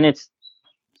 and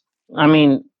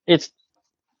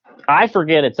I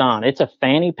forget it's on. It's a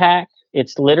fanny pack.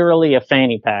 It's literally a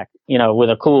fanny pack, with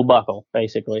a cool buckle,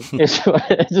 basically. It's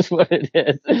just what it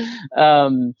is.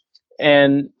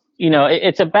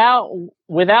 It's about,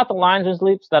 without the linesman's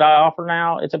loops that I offer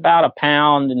now, it's about 1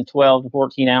 pound and 12 to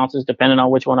 14 ounces, depending on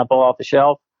which one I pull off the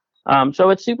shelf. So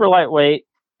it's super lightweight,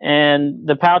 and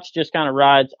the pouch just kind of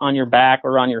rides on your back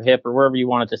or on your hip or wherever you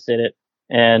want it to sit it.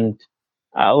 And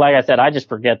like I said, I just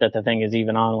forget that the thing is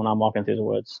even on when I'm walking through the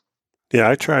woods. Yeah,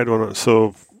 I tried one.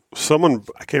 So someone,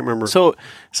 I can't remember. So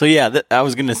yeah, I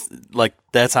was gonna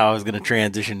that's how I was gonna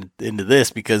transition into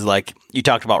this, because like you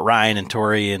talked about Ryan and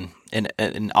Tori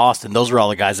and Austin. Those were all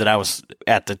the guys that I was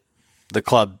at the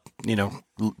club,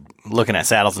 looking at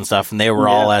saddles and stuff, and they were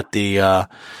all at the.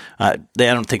 I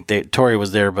don't think Tori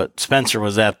was there, but Spencer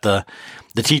was at the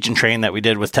teach and train that we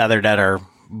did with Tethered at our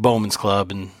Bowman's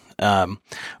Club, and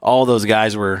all those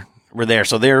guys were there,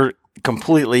 so they're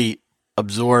completely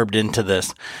absorbed into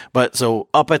this. But so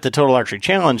up at the Total Archery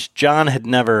Challenge, John had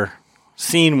never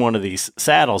seen one of these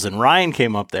saddles, and Ryan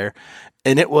came up there,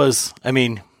 and it was,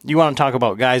 you want to talk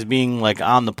about guys being like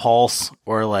on the pulse,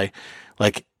 or like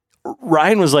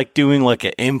Ryan was like doing like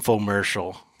an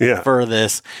infomercial for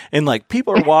this, and like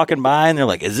people are walking by and they're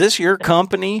like, is this your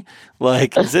company?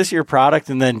 Like, is this your product?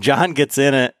 And then John gets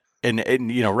in it, and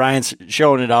Ryan's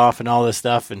showing it off and all this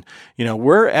stuff, and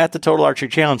we're at the Total Archery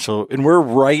Challenge, and we're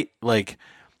right, like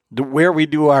where we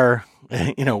do our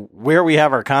where we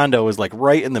have our condo is like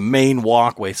right in the main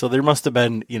walkway, so there must have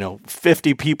been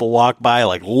 50 people walk by,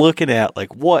 like looking at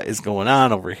like what is going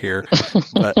on over here.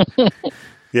 But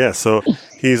yeah, so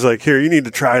he's like, here, you need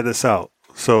to try this out.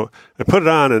 So I put it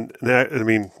on, and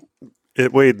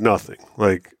it weighed nothing.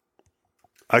 Like,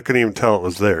 I couldn't even tell it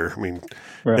was there.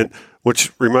 Right.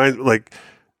 Which reminds, like,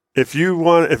 if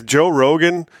Joe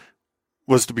Rogan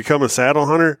was to become a saddle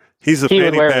hunter, he's a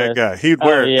fanny pack guy. He'd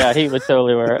wear it. Yeah, he would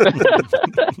totally wear it.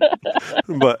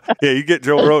 But yeah, you get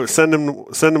Joe Rogan, send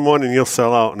him one, and he'll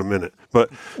sell out in a minute.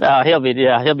 But he'll be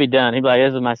done. He'll be like,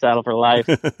 this is my saddle for life.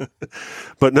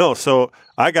 But no, so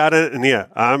I got it, and yeah,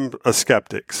 I'm a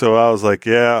skeptic. So I was like,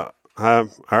 yeah, all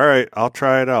right, I'll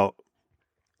try it out.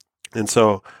 And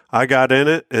so I got in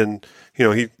it, and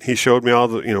he showed me all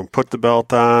the put the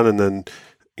belt on, and then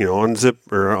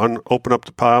unzip or open up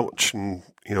the pouch, and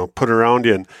put it around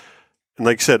you, and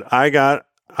like I said,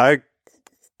 I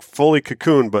fully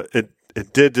cocooned, but it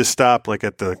did just stop like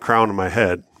at the crown of my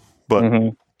head. But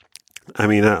I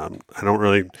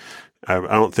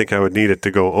don't think I would need it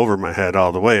to go over my head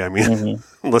all the way.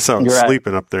 Unless I was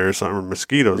sleeping up there or something, or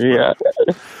mosquitoes. Yeah.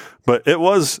 But it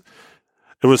was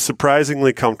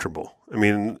surprisingly comfortable.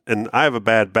 And I have a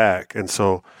bad back, and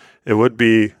so it would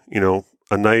be,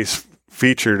 a nice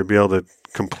feature to be able to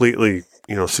completely,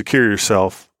 secure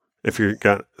yourself if you're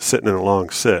sitting in a long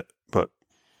sit. But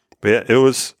yeah,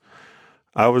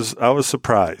 I was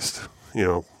surprised,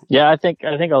 Yeah, I think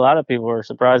a lot of people were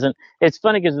surprised. And it's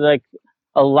funny because like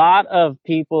a lot of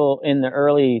people in the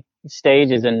early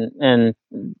stages and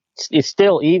it's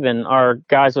still even are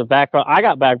guys with back problems. I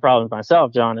got back problems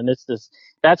myself, John, and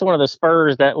that's one of the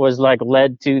spurs that was like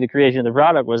led to the creation of the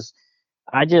product was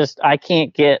I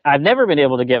can't get, I've never been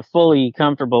able to get fully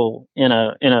comfortable in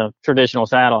a traditional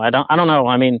saddle. I don't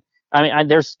know.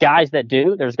 There's guys that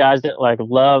do, there's guys that like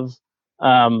love,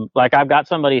 like I've got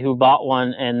somebody who bought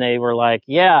one and they were like,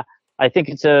 yeah, I think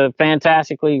it's a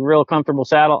fantastically real comfortable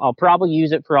saddle. I'll probably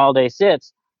use it for all day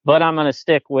sits, but I'm going to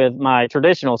stick with my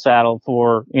traditional saddle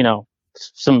for,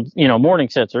 some, morning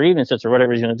sits or evening sits or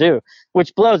whatever he's going to do,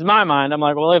 which blows my mind. I'm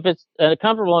like, well, if it's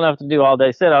comfortable enough to do all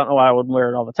day sit, I don't know why I wouldn't wear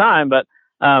it all the time, but,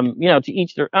 to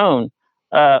each their own.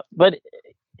 But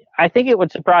I think it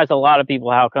would surprise a lot of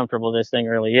people how comfortable this thing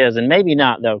really is. And maybe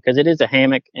not though, because it is a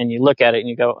hammock and you look at it and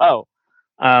you go, oh,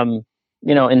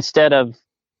 instead of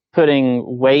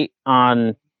putting weight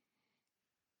on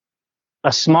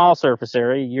a small surface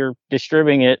area, you're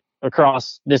distributing it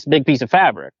across this big piece of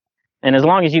fabric. And as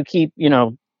long as you keep,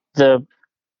 the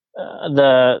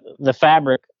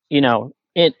fabric, in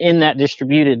that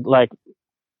distributed, like,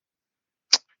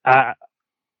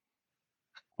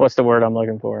 what's the word I'm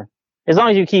looking for? As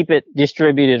long as you keep it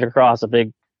distributed across a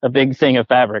big thing of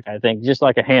fabric, I think, just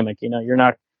like a hammock,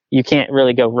 you can't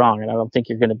really go wrong. And I don't think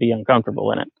you're going to be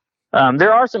uncomfortable in it.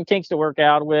 There are some kinks to work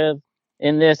out with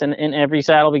in this and in every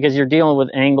saddle because you're dealing with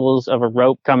angles of a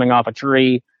rope coming off a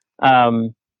tree.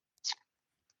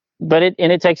 But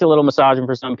it takes a little massaging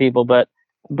for some people, but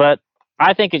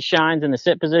I think it shines in the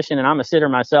sit position, and I'm a sitter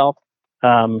myself.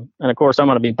 And of course I'm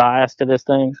going to be biased to this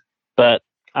thing, but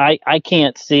I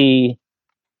can't see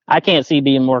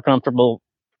being more comfortable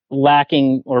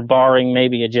lacking or barring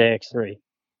maybe a JX3.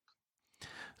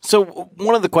 So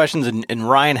one of the questions, and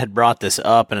Ryan had brought this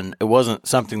up, and it wasn't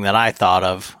something that I thought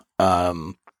of,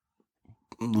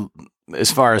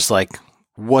 as far as like,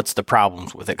 what's the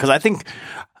problems with it? Because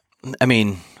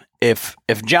if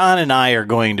John and I are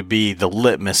going to be the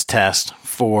litmus test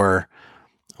for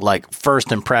like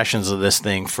first impressions of this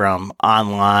thing from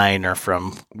online or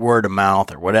from word of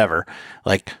mouth or whatever,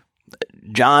 like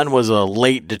John was a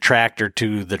late detractor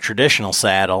to the traditional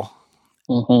saddle.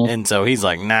 Mm-hmm. And so he's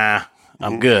like, nah,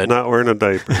 I'm good. Not wearing a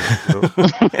diaper.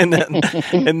 and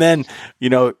then,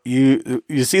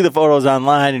 you see the photos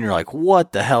online and you're like,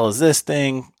 what the hell is this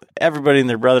thing? Everybody and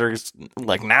their brother is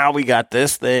like, now we got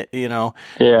this thing,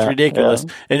 it's ridiculous.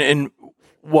 Yeah. And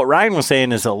what Ryan was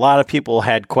saying is a lot of people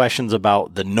had questions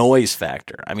about the noise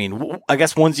factor. I mean, I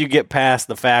guess once you get past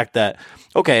the fact that,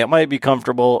 okay, it might be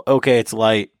comfortable. Okay, it's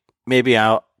light. Maybe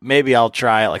I'll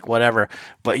try it, like whatever.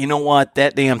 But you know what?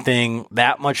 That damn thing,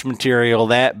 that much material,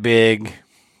 that big,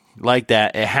 like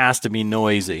that, it has to be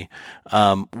noisy.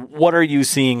 What are you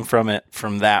seeing from it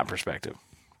from that perspective?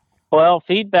 Well,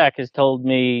 feedback has told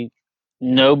me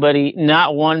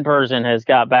not one person has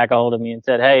got back a hold of me and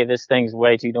said, hey, this thing's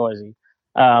way too noisy.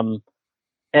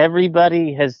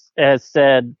 Everybody has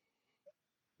said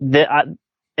that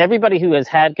everybody who has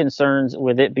had concerns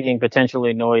with it being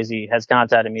potentially noisy has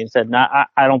contacted me and said, no,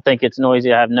 I don't think it's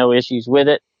noisy. I have no issues with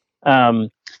it.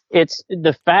 It's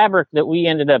the fabric that we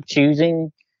ended up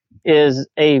choosing is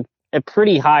a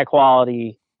pretty high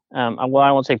quality. Well,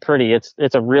 I won't say pretty. It's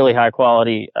a really high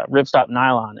quality ripstop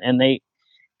nylon, and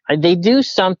they do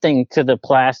something to the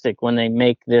plastic when they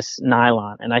make this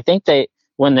nylon. And I think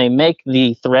when they make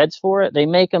the threads for it, they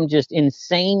make them just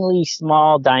insanely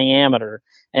small diameter.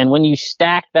 And when you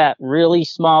stack that really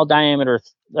small diameter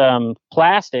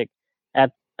plastic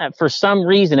at for some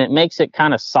reason, it makes it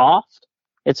kind of soft.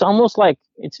 It's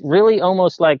really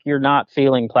almost like you're not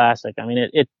feeling plastic. I mean,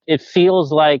 it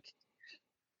feels like.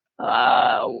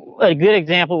 A good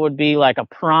example would be like a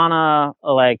Prana,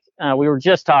 we were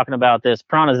just talking about this,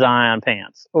 Prana Zion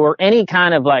pants, or any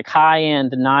kind of like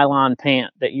high-end nylon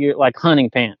pant that you like hunting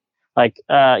pant. Like,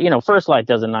 First Light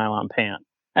does a nylon pant.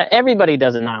 Everybody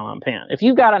does a nylon pant. If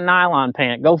you got a nylon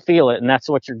pant, go feel it, and that's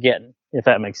what you're getting, if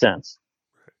that makes sense.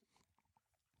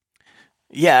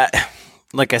 Yeah,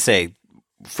 like I say,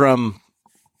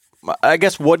 I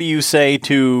guess, what do you say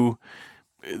to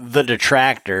the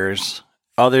detractors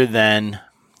other than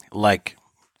like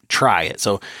try it?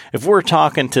 So if we're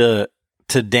talking to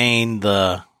Dane,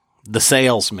 the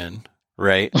salesman,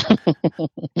 right?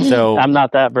 So I'm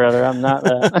not that, brother. I'm not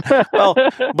that. Well,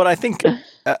 but I think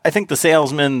the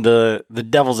salesman, the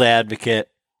devil's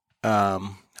advocate,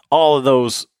 all of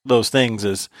those things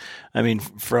is, I mean,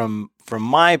 from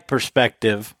my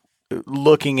perspective,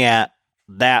 looking at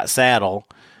that saddle,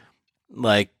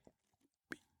 like,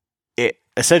 it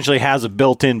essentially has a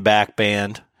built-in back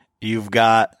band. You've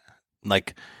got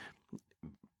like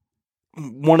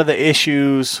one of the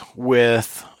issues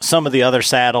with some of the other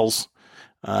saddles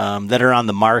that are on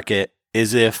the market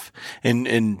is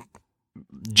and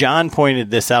John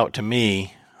pointed this out to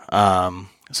me.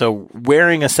 So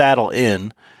wearing a saddle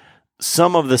in,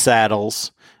 some of the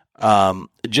saddles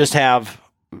just have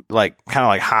kind of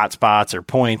like hot spots or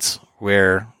points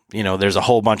where, there's a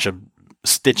whole bunch of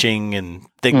stitching and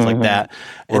things like that.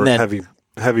 Or and then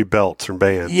heavy belts or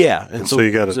bands. Yeah. And so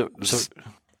you got to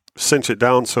cinch it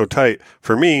down so tight.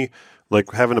 For me,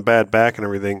 like having a bad back and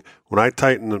everything, when I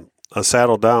tighten a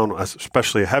saddle down,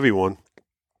 especially a heavy one,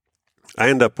 I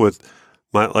end up with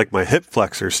my hip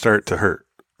flexors start to hurt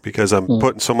because I'm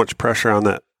putting so much pressure on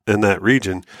that in that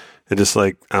region. It just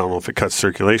I don't know if it cuts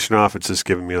circulation off. It's just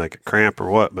giving me like a cramp or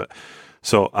what. But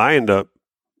so I end up,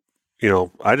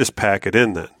 I just pack it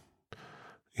in then,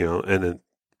 and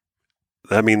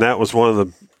that was one of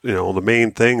the, the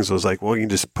main things was like, well, you can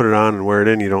just put it on and wear it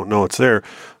in. You don't know it's there.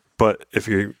 But if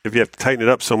you have to tighten it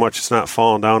up so much, it's not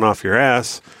falling down off your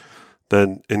ass,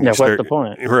 then, and you start, what's the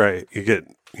point? Right. You get,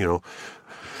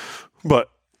 but,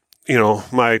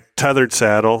 my tethered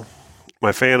saddle,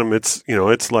 my Phantom, it's,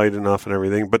 it's light enough and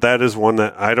everything, but that is one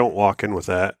that I don't walk in with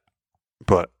that.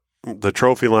 But the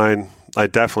trophy line, I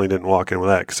definitely didn't walk in with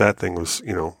that because that thing was,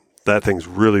 that thing's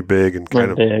really big and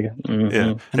kind of big. Mm-hmm.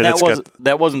 Yeah. And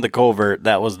that wasn't the Covert.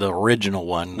 That was the original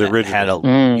one. The original had a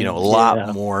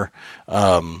lot more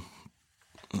I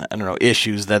don't know,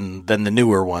 issues than the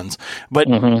newer ones. But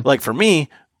like for me,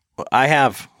 I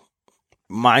have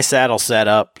my saddle set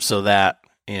up so that,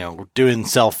 doing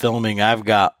self-filming, I've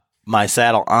got my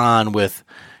saddle on with,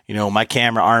 my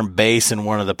camera arm base in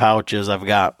one of the pouches. I've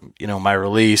got, my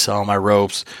release, all my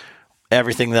ropes,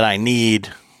 everything that I need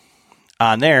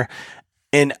on there.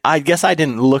 And I guess I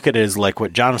didn't look at it as like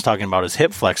what John was talking about as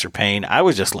hip flexor pain. I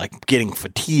was just like getting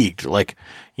fatigued. Like,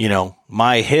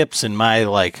 my hips and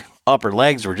my upper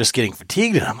legs were just getting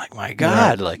fatigued. And I'm like, my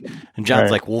God, and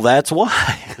John's like, well, that's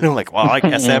why. And I'm like, well, I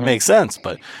guess that makes sense.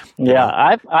 But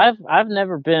I've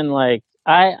never been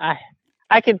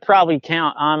I could probably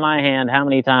count on my hand how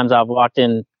many times I've walked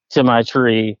into my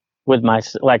tree with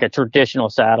a traditional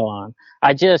saddle on.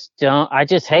 I just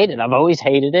hate it. I've always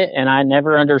hated it. And I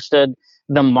never understood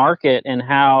the market and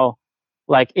how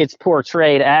it's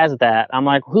portrayed as that. I'm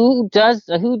like, who does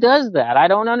that? I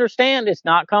don't understand. It's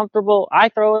not comfortable. I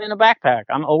throw it in a backpack.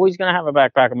 I'm always going to have a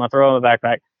backpack. I'm going to throw it in a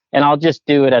backpack and I'll just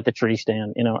do it at the tree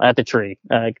stand, at the tree.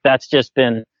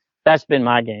 That's been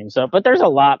my game. So, but there's a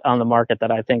lot on the market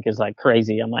that I think is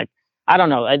crazy. I'm like, I don't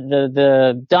know,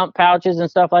 the dump pouches and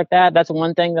stuff like that. That's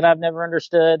one thing that I've never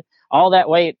understood. All that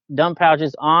weight, dump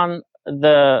pouches on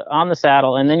the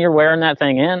saddle, and then you're wearing that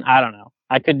thing in. I don't know.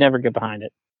 I could never get behind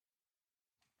it.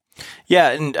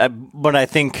 Yeah, and but I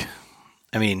think,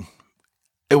 it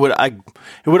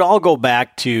would all go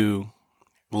back to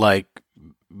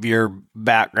your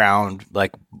background.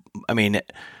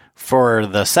 For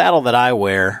the saddle that I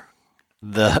wear,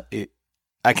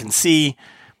 I can see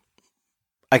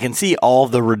all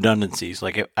the redundancies.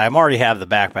 I already have the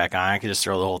backpack on. I can just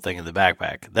throw the whole thing in the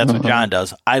backpack. That's what John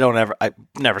does. I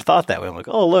never thought that way. I'm like,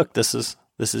 oh, look, this is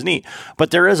neat.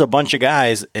 But there is a bunch of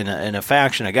guys in a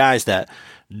faction of guys that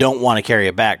don't want to carry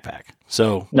a backpack.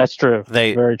 So that's true.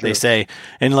 Very true. They say,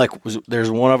 and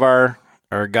there's one of our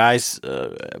guys,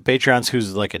 Patreons,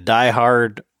 who's a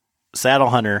diehard saddle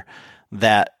hunter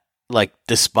that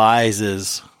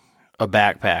despises a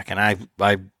backpack. And I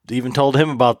even told him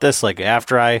about this,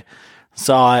 after I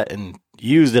saw it and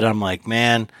used it, I'm like,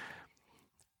 man,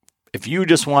 if you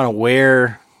just want to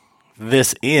wear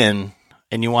this in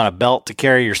and you want a belt to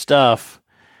carry your stuff,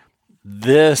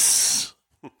 this,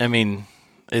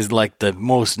 is the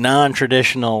most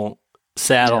non-traditional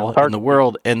saddle in the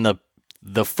world. And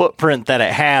the footprint that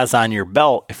it has on your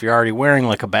belt, if you're already wearing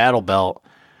a battle belt,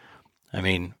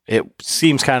 it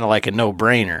seems kind of like a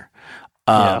no-brainer.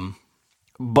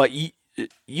 But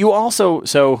you also,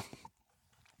 so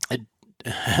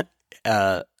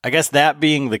I guess that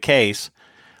being the case,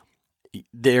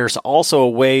 there's also a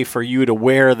way for you to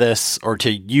wear this or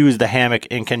to use the hammock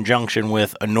in conjunction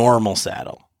with a normal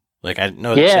saddle. I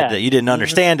know you said that you didn't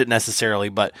understand it necessarily,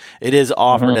 but it is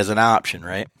offered as an option,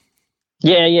 right?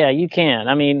 Yeah, you can.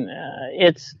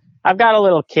 I've got a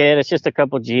little kit. It's just a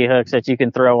couple G hooks that you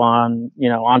can throw on,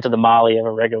 onto the molly of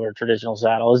a regular traditional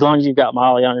saddle. As long as you've got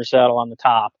molly on your saddle on the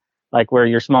top, where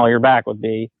your back would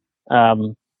be,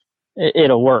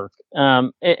 it'll work.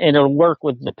 It'll work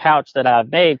with the pouch that I've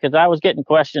made because I was getting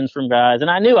questions from guys, and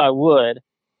I knew I would.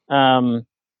 Can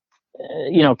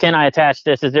I attach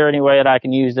this? Is there any way that I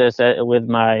can use this with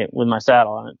my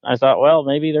saddle on it? I thought, well,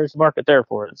 maybe there's a market there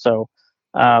for it. So,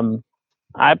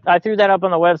 I threw that up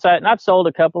on the website, and I've sold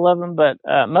a couple of them, but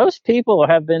most people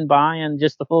have been buying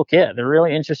just the full kit. They're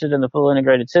really interested in the full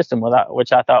integrated system,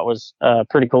 which I thought was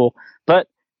pretty cool. But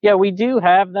yeah, we do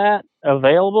have that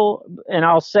available, and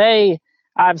I'll say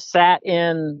I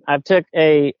took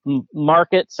a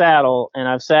market saddle, and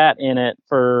I've sat in it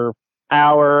for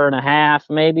hour and a half,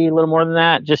 maybe a little more than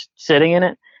that, just sitting in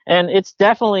it. And it's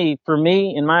definitely, for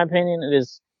me, in my opinion, it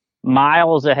is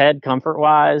miles ahead comfort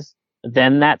wise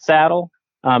than that saddle.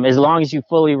 As long as you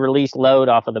fully release load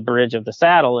off of the bridge of the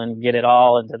saddle and get it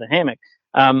all into the hammock.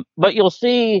 But you'll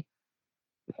see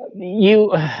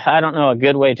I don't know a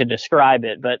good way to describe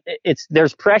it, but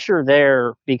there's pressure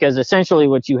there because essentially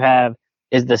what you have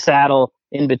is the saddle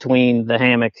in between the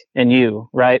hammock and you,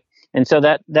 right? And so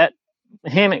that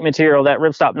hammock material, that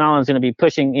ripstop nylon, is going to be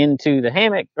pushing into the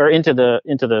hammock or into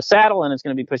the saddle, and it's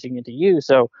going to be pushing into you.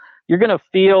 So you're going to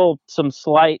feel some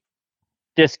slight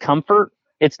discomfort.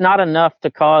 It's not enough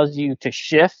to cause you to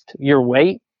shift your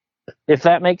weight, if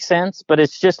that makes sense, but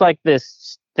it's just like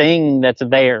this thing that's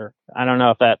there. I don't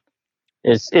know if that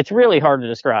it's really hard to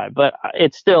describe, but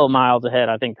it's still miles ahead,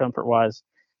 I think, comfort wise.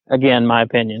 Again, my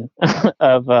opinion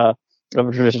of a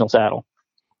traditional saddle.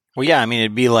 Well, yeah, I mean,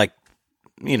 it'd be like,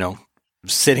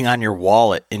 sitting on your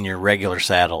wallet in your regular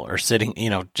saddle, or sitting,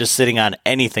 just sitting on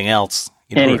anything else.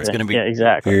 It's going to be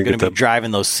exactly. You're going to be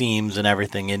driving those seams and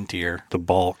everything into the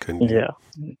bulk and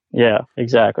yeah,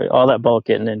 exactly. All that bulk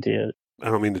getting into you. I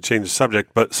don't mean to change the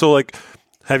subject, but so like,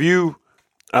 you've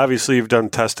done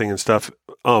testing and stuff.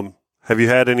 Have you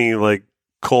had any like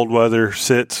cold weather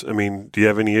sits? I mean, do you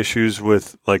have any issues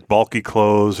with like bulky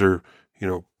clothes or,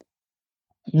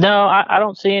 No, I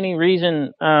don't see any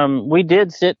reason. We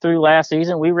did sit through last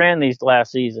season. We ran these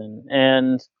last season,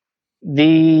 and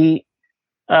the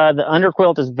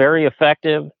underquilt is very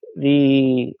effective.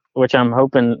 Which I'm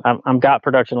hoping I'm got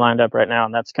production lined up right now,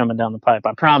 and that's coming down the pipe.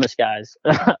 I promise, guys.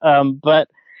 But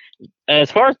as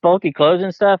far as bulky clothes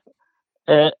and stuff,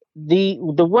 the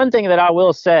one thing that I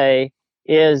will say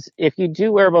is if you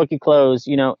do wear bulky clothes,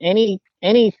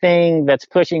 anything that's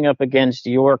pushing up against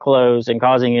your clothes and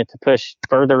causing it to push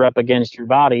further up against your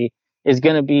body is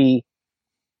going to be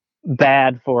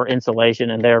bad for insulation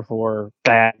and therefore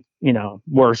bad,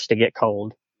 worse to get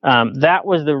cold. That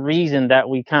was the reason that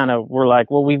we kind of were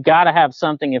like, well, we've got to have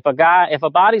something. If a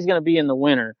body's going to be in the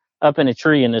winter up in a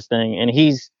tree in this thing and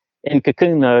he's in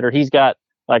cocoon mode, or he's got,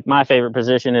 like, my favorite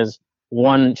position is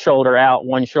one shoulder out,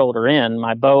 one shoulder in.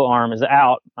 My bow arm is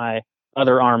out, my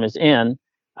other arm is in.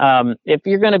 If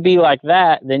you're going to be like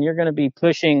that, then you're going to be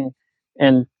pushing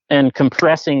and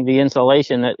compressing the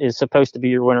insulation that is supposed to be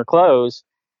your winter clothes.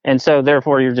 And so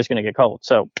therefore you're just going to get cold.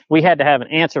 So we had to have an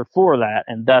answer for that.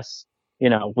 And thus,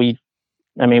 we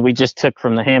just took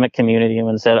from the hammock community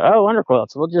and said, oh,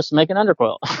 underquilts, we'll just make an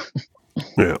underquilt.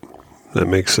 Yeah, that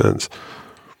makes sense.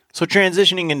 So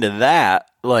transitioning into that,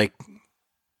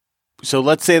 so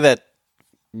let's say that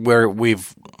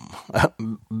we've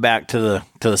back to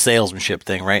the salesmanship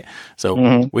thing, right?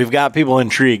 So we've got people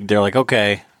intrigued. They're like,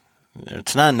 okay,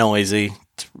 it's not noisy.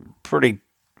 It's pretty,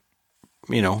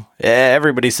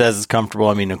 everybody says it's comfortable.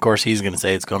 I mean, of course he's going to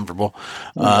say it's comfortable.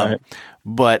 Right.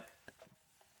 But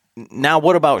now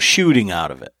what about shooting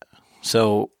out of it?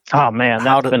 So, oh man,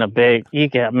 that's been a big,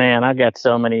 I got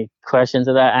so many questions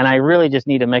of that. And I really just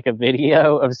need to make a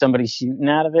video of somebody shooting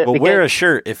out of it. Well, wear a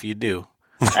shirt if you do.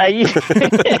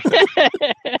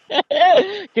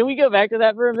 Can we go back to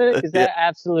that for a minute? Because that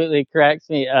absolutely cracks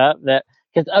me up.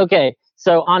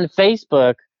 So on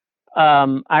Facebook,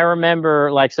 I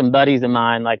remember like some buddies of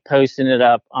mine like posting it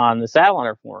up on the Saddle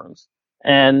Hunter forums,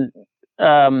 and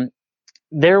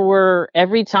there were,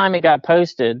 every time it got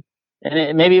posted,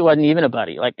 and maybe it wasn't even a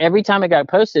buddy, like every time it got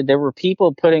posted, there were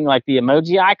people putting like the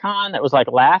emoji icon that was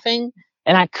like laughing,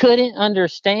 and I couldn't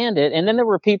understand it. And then there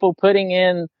were people putting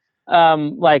in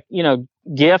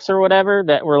GIFs or whatever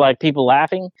that were like people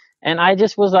laughing. And I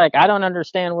just was like, I don't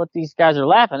understand what these guys are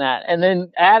laughing at. And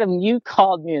then Adam, you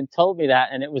called me and told me that,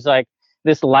 and it was like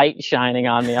this light shining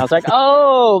on me. I was like,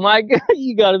 oh my God,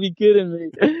 you gotta be kidding me.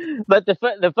 But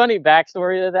the funny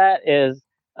backstory to that is,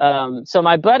 so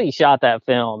my buddy shot that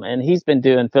film, and he's been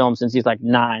doing film since he's like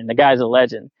 9. The guy's a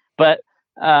legend. But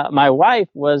my wife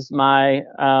was my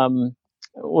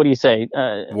wardrobe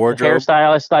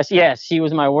hairstylist. Yes, she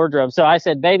was my wardrobe. So I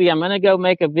said, baby, I'm gonna go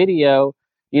make a video.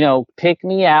 Pick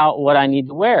me out what I need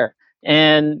to wear.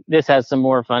 And this has some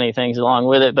more funny things along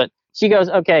with it. But she goes,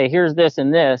 okay, here's this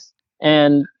and this.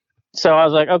 And so I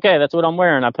was like, okay, that's what I'm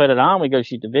wearing. I put it on. We go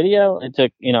shoot the video. It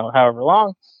took, however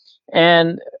long.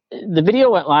 And the video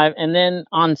went live. And then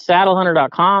on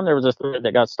saddlehunter.com, there was a thread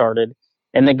that got started.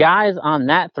 And the guys on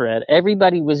that thread,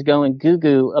 everybody was going goo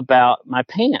goo about my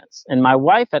pants. And my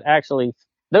wife had actually,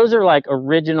 those are like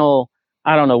original,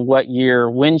 I don't know what year,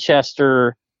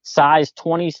 Winchester size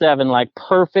 27, like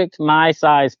perfect my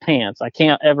size pants. I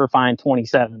can't ever find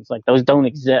 27s. Like those don't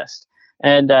exist.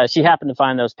 And she happened to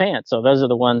find those pants. So those are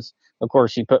the ones, of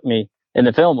course, she put me in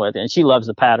the film with. And she loves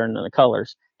the pattern and the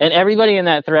colors. And everybody in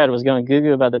that thread was going goo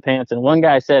goo about the pants. And one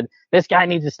guy said, this guy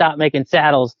needs to stop making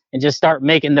saddles and just start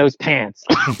making those pants.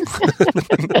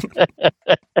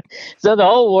 So the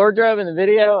whole wardrobe in the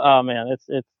video, oh man,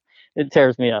 it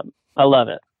tears me up. I love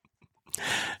it.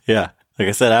 Yeah. Like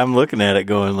I said, I'm looking at it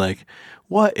going like,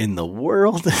 what in the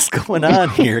world is going on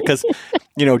here? Because,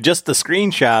 just the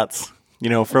screenshots,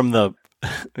 from the,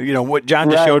 what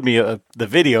John just showed me the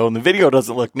video, and the video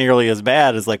doesn't look nearly as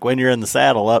bad as like when you're in the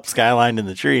saddle up skylined in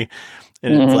the tree.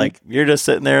 And it's like, you're just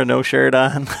sitting there, no shirt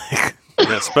on.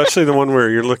 Yeah, especially the one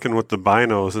where you're looking with the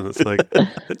binos and it's like,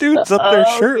 the dude's up there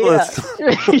shirtless.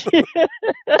 Yeah.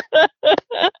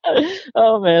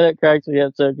 Oh man, that cracks me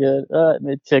up so good.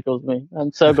 It tickles me.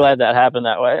 I'm so glad that happened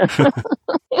that way.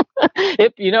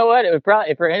 If you know what, it would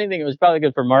probably, if for anything, it was probably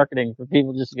good for marketing, for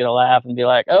people just to get a laugh and be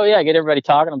like, "Oh yeah, get everybody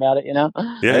talking about it," Yeah,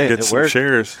 hey, get some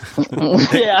shares.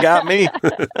 Yeah, got me.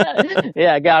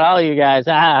 Yeah, got all you guys.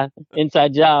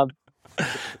 Inside job.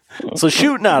 So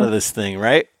shooting out of this thing,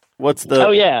 right? What's the?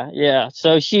 Oh yeah.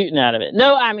 So shooting out of it.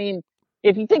 No, I mean,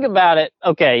 if you think about it,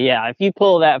 okay, yeah. If you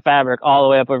pull that fabric all the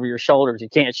way up over your shoulders, you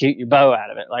can't shoot your bow out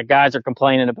of it. Like guys are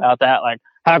complaining about that. Like,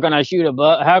 how can I shoot a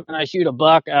buck? How can I shoot a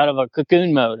buck out of a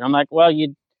cocoon mode? And I'm like, well,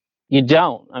 you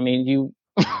don't. I mean,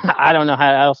 I don't know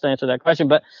how else to answer that question.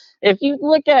 But if you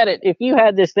look at it, if you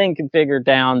had this thing configured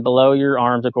down below your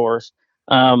arms, of course,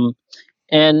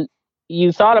 and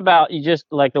you thought about you just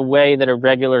like the way that a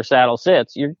regular saddle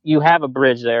sits, you have a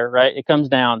bridge there, right? It comes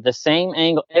down the same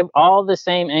angle, all the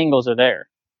same angles are there.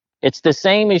 It's the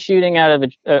same as shooting out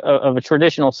of a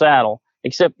traditional saddle,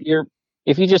 except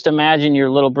if you just imagine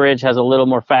your little bridge has a little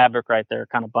more fabric right there,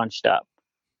 kind of bunched up,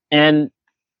 and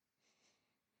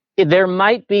there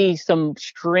might be some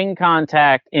string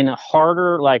contact in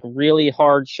harder, like really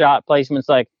hard shot placements.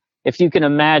 Like if you can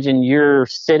imagine you're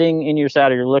sitting in your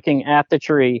saddle, you're looking at the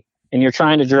tree, and you're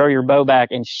trying to draw your bow back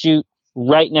and shoot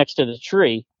right next to the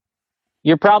tree,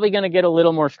 you're probably going to get a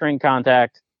little more string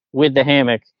contact with the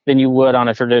hammock than you would on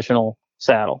a traditional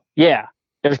saddle. Yeah,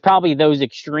 there's probably those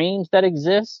extremes that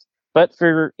exist, but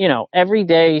for,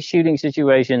 everyday shooting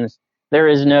situations,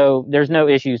 there's no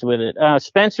issues with it.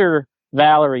 Spencer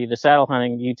Valerie, the saddle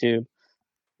hunting YouTube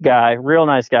guy, real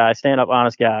nice guy, stand up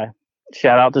honest guy.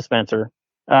 Shout out to Spencer.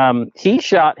 He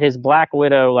shot his Black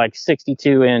Widow like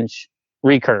 62-inch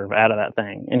recurve out of that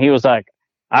thing, and he was like,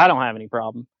 I don't have any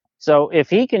problem. So if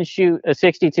he can shoot a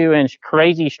 62-inch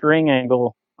crazy string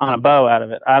angle on a bow out of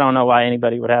it, I don't know why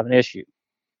anybody would have an issue.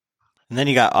 And then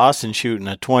you got Austin shooting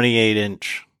a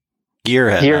 28-inch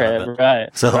gearhead,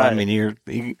 right? So right. I mean,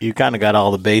 you kind of got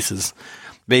all the bases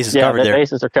yeah, covered there.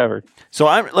 Bases are covered. So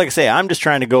I'm just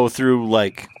trying to go through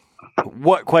like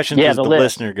what questions is the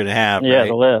listener going to have? Yeah, right?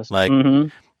 the list. Like,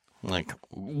 like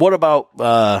what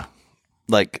about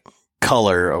like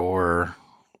color, or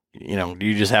do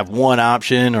you just have one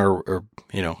option, or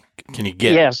can you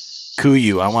get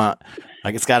Kuyu?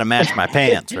 It's got to match my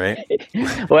pants, right?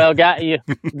 Well, got you.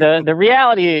 The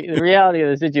reality of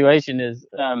the situation is,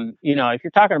 if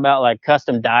you're talking about like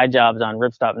custom dye jobs on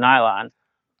ripstop nylon,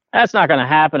 that's not going to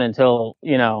happen until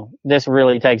this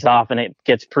really takes off and it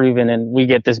gets proven, and we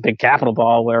get this big capital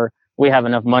ball where we have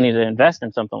enough money to invest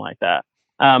in something like that.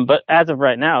 But as of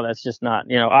right now, that's just not,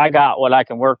 I got what I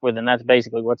can work with, and that's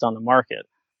basically what's on the market.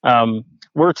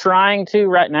 We're trying to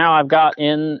right now. I've got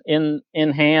in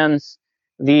hands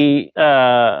the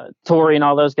Tory and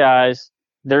all those guys.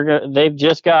 They've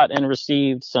just got and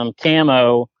received some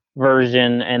camo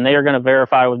version, and they are going to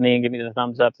verify with me and give me the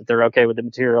thumbs up that they're okay with the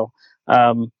material.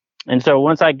 And so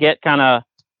once I get kind of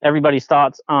everybody's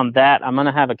thoughts on that, I'm going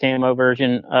to have a camo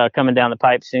version coming down the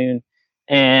pipe soon,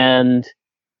 and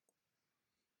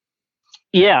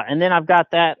yeah, and then I've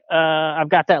got that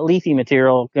leafy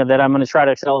material that I'm going to try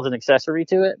to sell as an accessory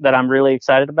to it. That I'm really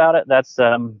excited about it. That's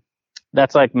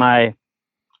like my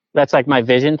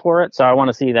vision for it. So I want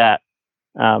to see that.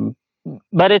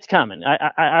 But it's coming.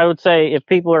 I would say if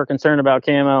people are concerned about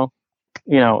camo,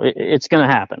 it's going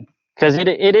to happen, because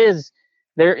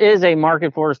there is a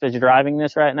market force that's driving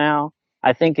this right now.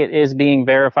 I think it is being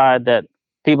verified that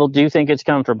people do think it's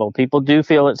comfortable. People do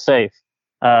feel it's safe.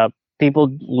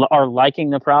 People are liking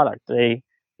the product. They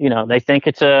think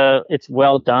it's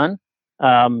well done.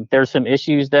 There's some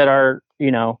issues that are,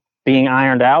 being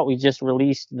ironed out. We just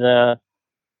released the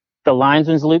the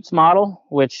linesman's loops model,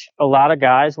 which a lot of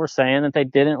guys were saying that they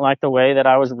didn't like the way that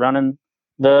I was running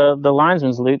the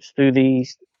linesman's loops through the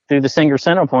Singer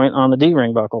center point on the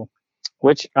D-ring buckle,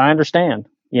 which I understand,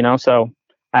 so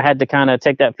I had to kind of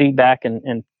take that feedback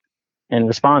and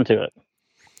respond to it.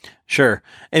 Sure.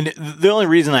 And the only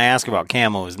reason I ask about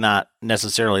camo is not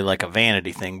necessarily like a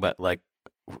vanity thing, but like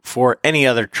for any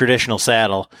other traditional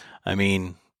saddle, I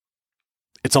mean,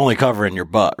 it's only covering your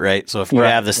butt, right? So if you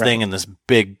have this thing in this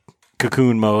big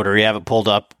cocoon mode, or you have it pulled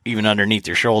up even underneath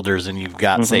your shoulders, and you've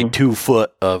got, say, 3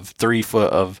 foot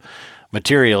of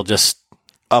material just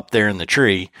up there in the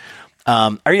tree,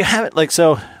 are you having like,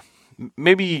 so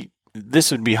maybe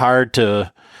this would be hard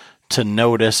to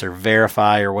notice or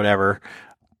verify or whatever.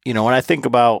 When I think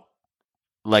about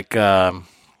like, I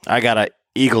got a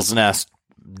eagle's nest,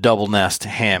 double nest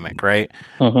hammock, right?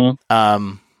 And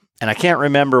I can't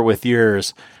remember with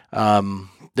yours.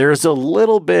 There's a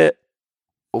little bit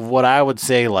of what I would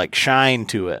say like shine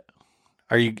to it.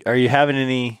 Are you having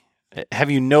any?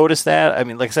 Have you noticed that? I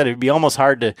mean, like I said, it'd be almost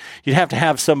hard to. You'd have to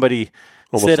have somebody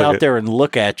almost sit like out there and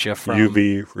look at you from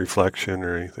UV reflection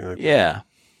or anything like that. Yeah.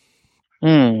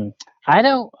 I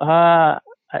don't.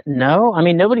 No, I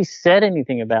mean nobody said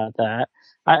anything about that.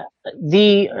 Are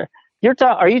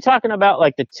you talking about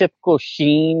like the typical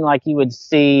sheen like you would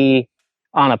see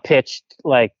on a pitched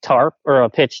like tarp or a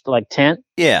pitched like tent?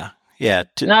 Yeah.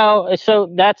 No,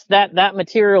 so that's that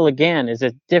material again. Is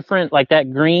it different like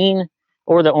that green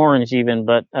or the orange even?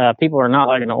 But people are not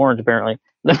liking the orange apparently.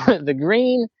 The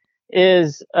green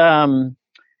is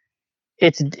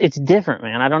it's different,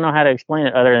 man. I don't know how to explain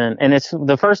it other than, and it's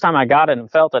the first time I got it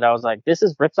and felt it, I was like, this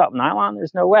is ripstop nylon?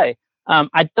 There's no way.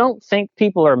 I don't think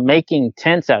people are making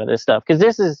tents out of this stuff because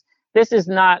this is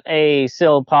not a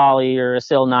sil poly or a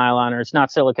sil nylon, or it's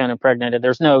not silicone impregnated.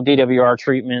 There's no DWR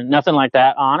treatment, nothing like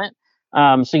that on it.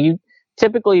 So you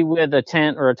typically with a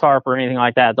tent or a tarp or anything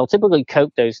like that, they'll typically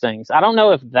coat those things. I don't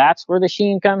know if that's where the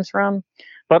sheen comes from,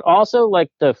 but also like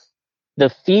the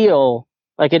feel,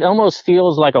 like it almost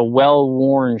feels like a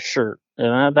well-worn shirt.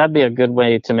 That'd be a good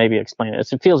way to maybe explain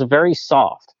it. It feels very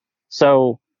soft.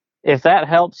 So if that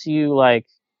helps you, like,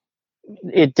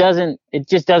 it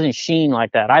just doesn't sheen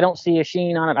like that. I don't see a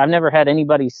sheen on it. I've never had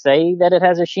anybody say that it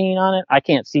has a sheen on it. I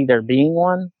can't see there being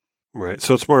one. Right.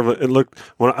 So it's more of it looked,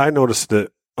 when I noticed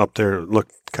it up there, it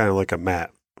looked kind of like a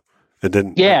matte. It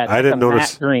didn't, yeah, I didn't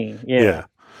notice matte green. Yeah.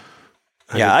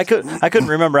 Yeah, I couldn't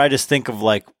remember. I just think of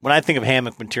like when I think of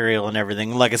hammock material and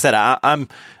everything. Like I said, I'm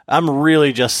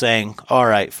really just saying, all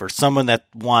right, for someone that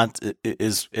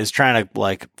is trying to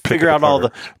like figure out all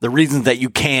the reasons that you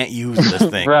can't use this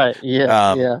thing. Right.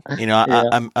 Yeah.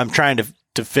 I'm trying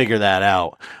to figure that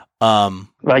out.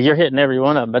 Like you're hitting every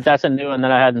one of them, but that's a new one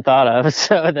that I hadn't thought of.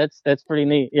 So that's pretty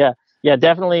neat. Yeah.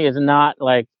 Definitely is not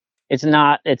like it's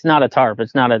not a tarp.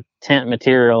 It's not a tent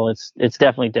material. It's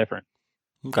definitely different.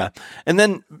 Okay. And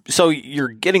then, so you're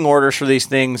getting orders for these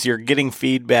things, you're getting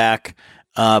feedback.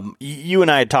 You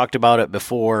and I had talked about it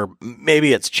before.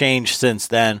 Maybe it's changed since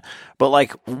then, but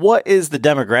like, what is the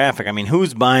demographic? I mean,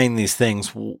 who's buying these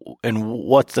things and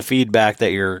what's the feedback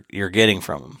that you're getting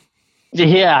from them?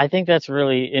 Yeah, I think that's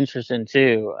really interesting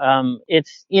too.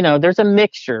 It's, there's a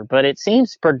mixture, but it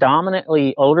seems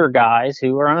predominantly older guys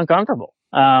who are uncomfortable,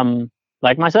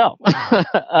 like myself.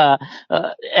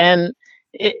 And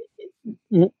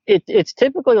it's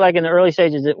typically like in the early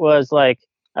stages, it was like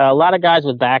a lot of guys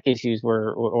with back issues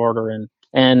were ordering,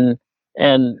 and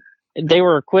they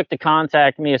were quick to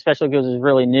contact me, especially because it was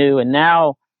really new. And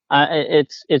now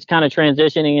it's kind of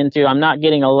transitioning into, I'm not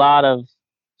getting a lot of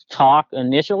talk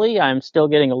initially. I'm still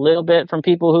getting a little bit from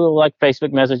people who like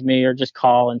Facebook message me or just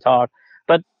call and talk,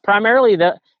 but primarily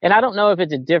and I don't know if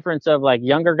it's a difference of like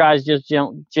younger guys just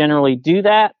don't generally do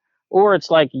that, or it's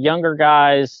like younger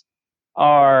guys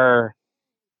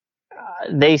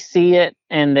they see it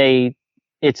and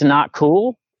it's not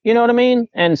cool. You know what I mean?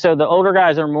 And so the older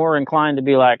guys are more inclined to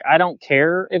be like, I don't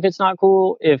care if it's not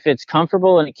cool, if it's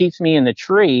comfortable and it keeps me in the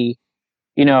tree,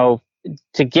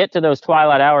 to get to those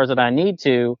twilight hours that I need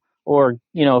to, or,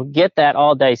 get that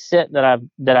all day sit that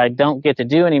I don't get to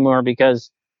do anymore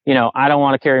because, I don't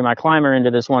want to carry my climber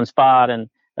into this one spot, and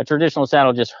a traditional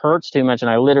saddle just hurts too much and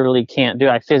I literally can't do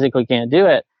it. I physically can't do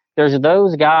it. There's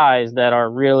those guys that are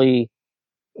really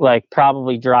like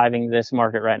probably driving this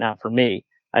market right now for me,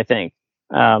 I think,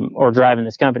 or driving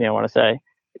this company, I want to say.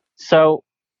 So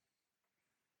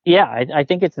yeah, I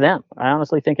think it's them. I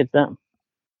honestly think it's them.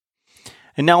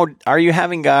 And now, are you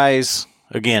having guys,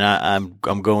 again,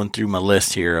 I'm going through my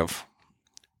list here of,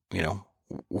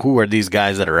 who are these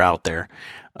guys that are out there?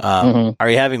 Are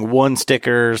you having one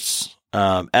stickers,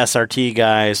 SRT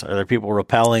guys? Are there people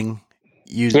rappelling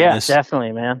using this? Yeah,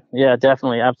 definitely, man. Yeah,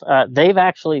 definitely. They've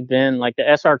actually been like the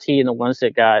SRT and the one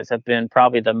stick guys have been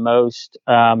probably the most.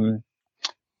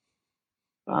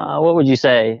 What would you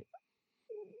say?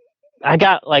 I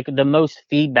got like the most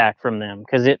feedback from them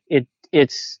because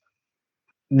it's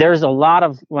there's a lot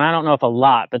of, well, I don't know if a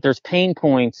lot, but there's pain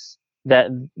points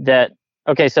that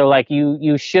okay, so like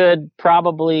you should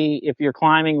probably, if you're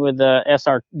climbing with the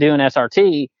doing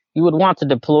SRT, you would want to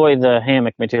deploy the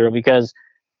hammock material, because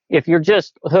if you're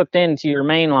just hooked into your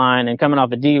main line and coming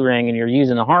off a D-ring and you're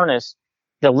using the harness,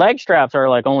 the leg straps are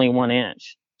like only 1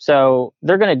 inch. So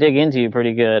they're going to dig into you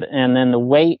pretty good. And then the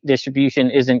weight distribution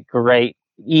isn't great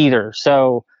either.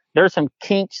 So there's some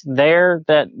kinks there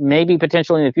that maybe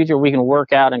potentially in the future we can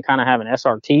work out and kind of have an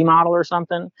SRT model or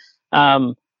something.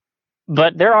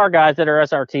 But there are guys that are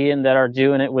SRT and that are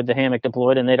doing it with the hammock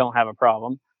deployed and they don't have a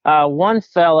problem. One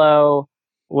fellow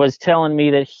was telling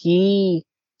me that he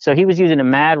was using a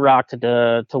Mad Rock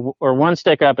or one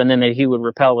stick up, and then he would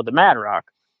rappel with the Mad Rock,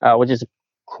 which is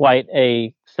quite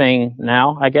a thing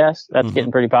now, I guess. That's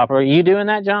getting pretty popular. Are you doing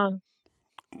that, John?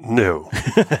 No.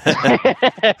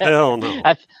 Hell no.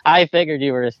 I figured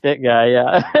you were a stick guy,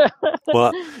 yeah.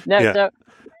 Well, no, yeah. So,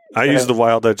 I use the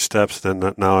Wild Edge steps,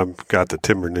 then now I've got the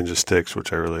Timber Ninja sticks,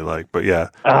 which I really like. But yeah.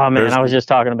 Oh, man, I was just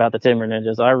talking about the Timber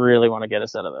Ninjas. I really want to get a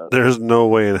set of those. There's no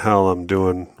way in hell I'm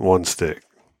doing one stick.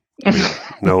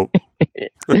 Nope.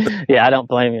 Yeah, I don't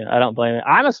blame you.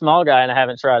 I'm a small guy and I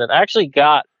haven't tried it. I actually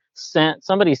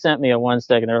somebody sent me a one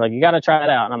stick and they're like, you got to try it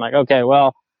out. And I'm like, okay,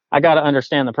 well, I got to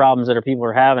understand the problems that people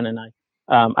are having. And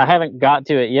I haven't got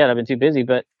to it yet. I've been too busy.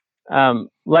 But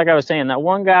like I was saying, that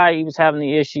one guy, he was having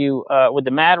the issue with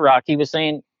the Mad Rock. He was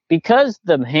saying because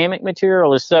the hammock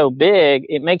material is so big,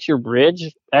 it makes your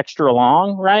bridge extra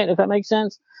long, right? If that makes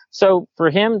sense. So for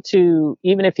him to,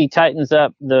 even if he tightens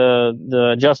up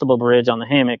the adjustable bridge on the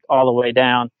hammock all the way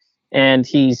down, and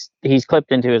he's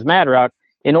clipped into his Mad Rock,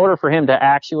 in order for him to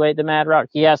actuate the Mad Rock,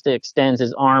 he has to extend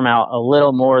his arm out a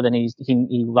little more than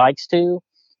he likes to.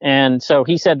 And so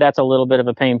he said that's a little bit of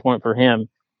a pain point for him.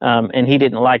 And he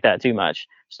didn't like that too much.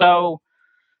 So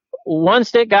one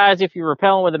stick guys, if you're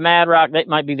rappelling with a Mad Rock, that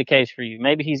might be the case for you.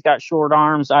 Maybe he's got short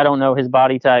arms. I don't know his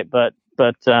body type, but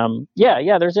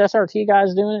yeah, there's SRT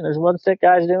guys doing it. There's one stick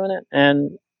guys doing it.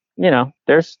 And,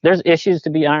 there's issues to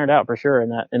be ironed out for sure in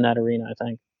that arena, I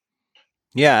think.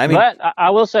 Yeah, I mean, but I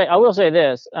will say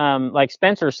this, like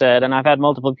Spencer said, and I've had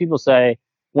multiple people say,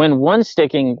 when one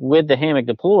sticking with the hammock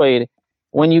deployed,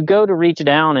 when you go to reach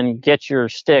down and get your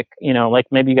stick, like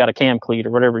maybe you got a cam cleat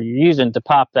or whatever you're using to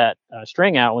pop that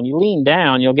string out, when you lean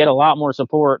down, you'll get a lot more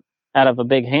support out of a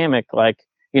big hammock. Like,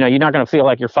 you're not going to feel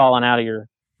like you're falling out of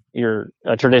your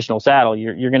traditional saddle.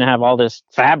 You're going to have all this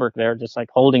fabric there just like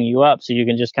holding you up, so you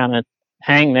can just kind of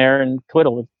hang there and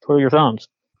twiddle your thumbs.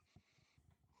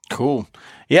 Cool.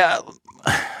 Yeah.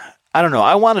 I don't know.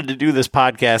 I wanted to do this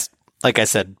podcast. Like I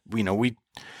said, we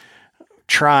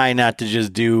try not to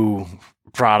just do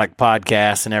product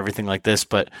podcasts and everything like this,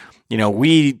 but,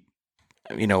 we,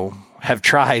 have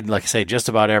tried, like I say, just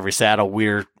about every saddle.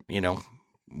 We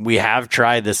have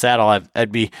tried the saddle.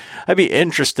 I'd be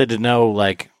interested to know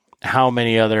like how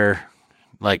many other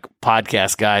like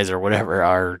podcast guys or whatever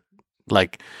are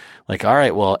like, all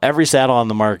right, well, every saddle on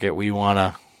the market, we want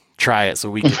to try it so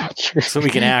we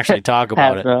can actually talk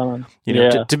about it.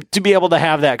 To be able to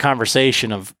have that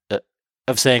conversation of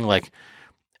saying like,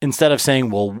 instead of saying,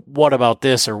 well, what about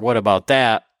this or what about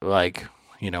that? Like,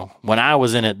 when I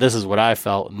was in it, this is what I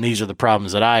felt, and these are the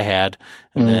problems that I had.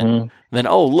 And then,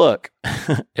 oh, look,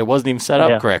 it wasn't even set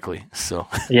up correctly. So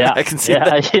yeah, I can see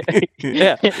that.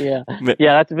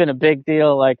 Yeah, that's been a big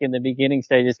deal, like in the beginning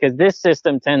stages, because this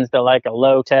system tends to like a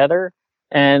low tether.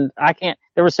 And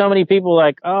there were so many people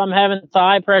like, oh, I'm having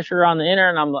thigh pressure on the inner.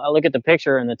 And I look at the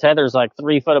picture and the tether's like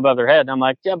 3 foot above their head. And I'm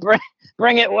like, yeah,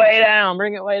 bring it way down.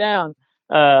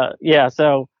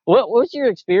 So what's your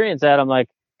experience, Adam? Like,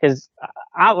 cause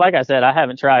like I said, I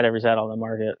haven't tried every saddle on the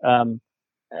market.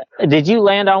 Did you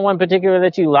land on one particular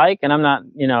that you like? And I'm not,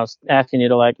 asking you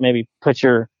to like maybe put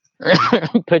your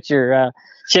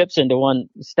chips into one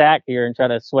stack here and try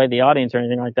to sway the audience or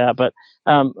anything like that. But,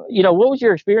 what was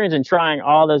your experience in trying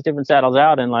all those different saddles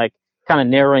out and like kind of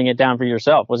narrowing it down for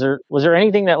yourself? Was there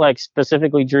anything that like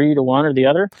specifically drew you to one or the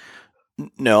other?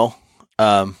 No,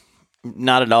 not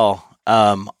at all.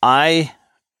 I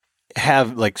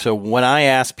have like, so when I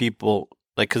ask people,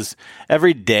 like, cause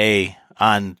every day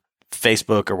on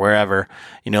Facebook or wherever,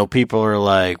 people are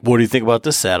like, what do you think about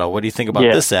this saddle? What do you think about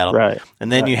this saddle? Right.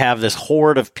 And then you have this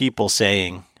horde of people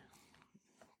saying,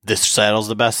 this saddle's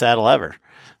the best saddle ever.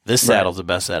 This saddle's the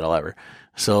best saddle ever.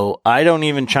 So I don't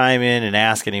even chime in and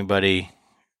ask anybody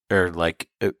or like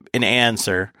an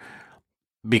answer,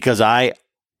 because I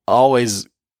always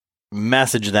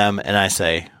message them and I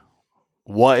say,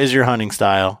 what is your hunting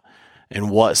style and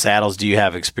what saddles do you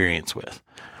have experience with?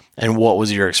 And what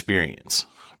was your experience?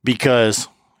 Because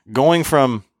going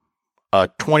from a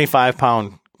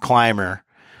 25-pound climber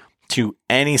to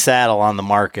any saddle on the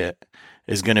market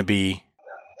is going to be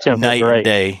night and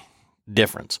day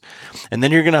difference. And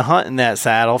then you're going to hunt in that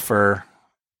saddle for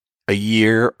a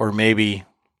year or maybe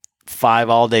 5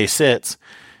 all-day sits.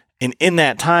 And in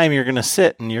that time, you're going to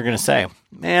sit and you're going to say,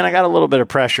 man, I got a little bit of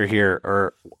pressure here,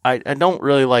 or I don't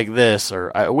really like this,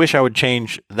 or I wish I would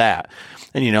change that.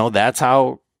 And, that's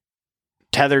how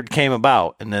Tethered came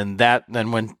about. And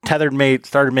then when Tethered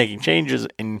started making changes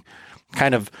and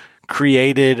kind of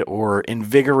created or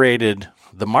invigorated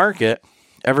the market,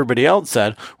 everybody else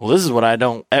said, well, this is what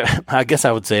I guess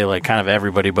I would say like kind of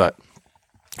everybody, but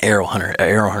Arrow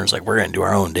Hunter's like, we're going to do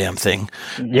our own damn thing.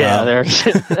 Yeah.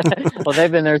 Well,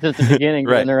 they've been there since the beginning,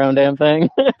 doing their own damn thing.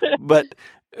 But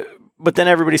then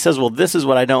everybody says, well, this is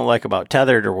what I don't like about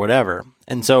Tethered or whatever.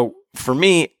 And so for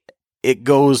me, it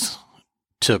goes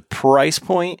to price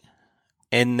point,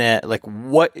 and that like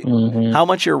how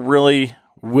much you're really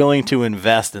willing to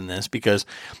invest in this. Because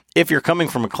if you're coming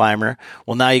from a climber,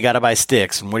 well, now you got to buy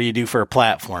sticks, and what do you do for a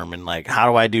platform, and like,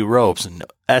 how do I do ropes and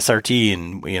SRT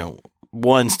and,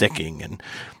 one sticking, and,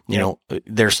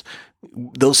 there's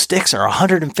those sticks are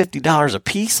 $150 a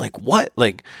piece. Like what?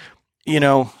 Like,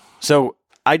 so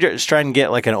I just try and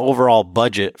get like an overall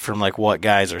budget from like what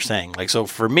guys are saying. Like, so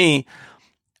for me,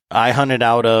 I hunted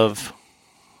out of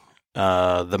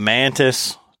the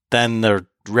Mantis, then the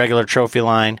regular trophy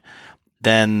line,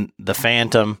 then the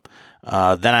Phantom.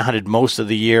 Then I hunted most of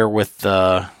the year with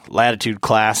the Latitude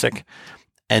Classic,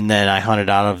 and then I hunted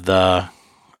out of the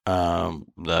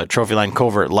trophy line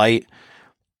Covert Light.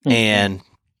 Mm-hmm. And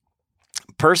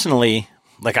personally,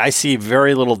 like, I see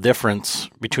very little difference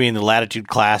between the Latitude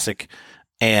Classic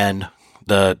and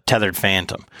the Tethered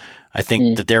Phantom. I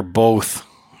think that they're both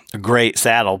a great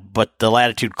saddle, but the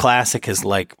Latitude Classic is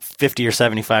like $50 or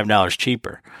 $75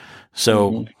 cheaper.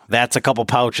 So that's a couple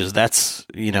pouches. That's,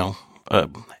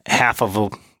 half of a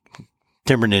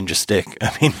Timber Ninja stick.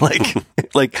 I mean,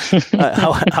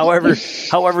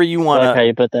 however you want to how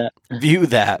you put that, view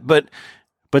that.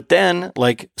 But then,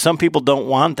 like, some people don't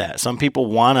want that. Some people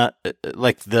want to,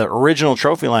 like the original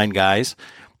trophy line guys,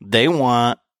 they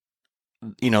want,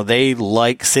 they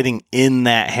like sitting in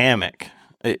that hammock,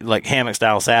 like hammock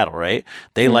style saddle, right?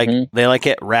 They like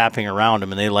it wrapping around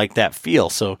them, and they like that feel.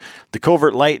 So the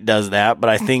Covert Light does that, but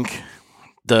I think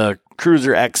the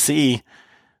Cruiser XC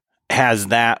has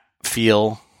that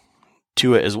feel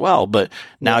to it as well. But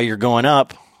now you're going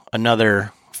up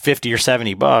another $50 or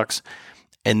 $70,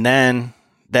 and then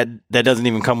that doesn't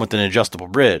even come with an adjustable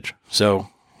bridge. So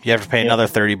you have to pay another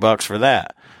 $30 for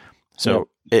that. So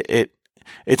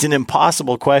it's an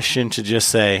impossible question to just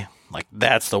say, like,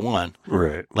 that's the one.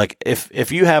 Right. Like,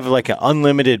 if you have like an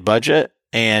unlimited budget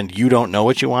and you don't know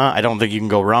what you want, I don't think you can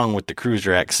go wrong with the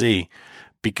Cruiser XC,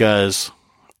 because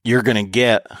you're going to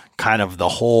get kind of the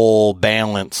whole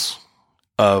balance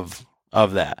of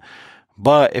that.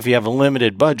 But if you have a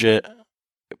limited budget,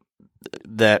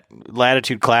 that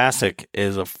Latitude Classic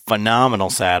is a phenomenal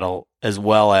saddle, as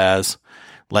well as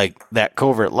like that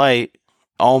Covert Light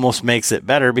almost makes it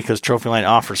better, because Trophy Line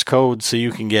offers codes, so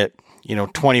you can get,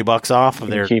 $20 off of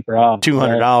their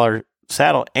 $200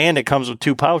 saddle, and it comes with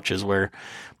 2 pouches, where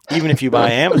even if you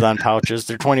buy Amazon pouches,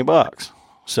 they're $20.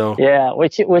 So yeah,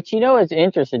 which is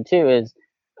interesting too is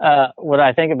what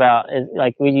I think about is,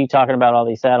 like, when you talking about all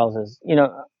these saddles, is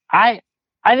I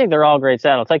think they're all great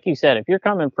saddles. Like you said, if you're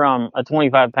coming from a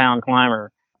 25-pound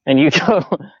climber and you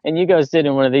go sit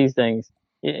in one of these things,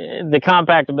 the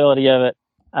compactability of it,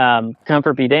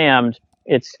 comfort be damned,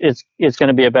 it's going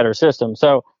to be a better system.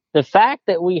 So the fact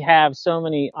that we have so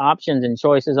many options and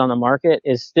choices on the market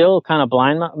is still kind of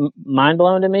mind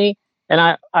blown to me.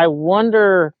 And I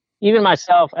wonder, even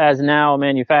myself as now a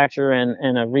manufacturer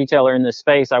and a retailer in this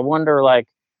space, I wonder, like,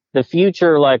 the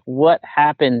future, like, what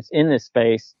happens in this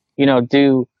space?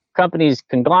 Do companies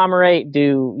conglomerate?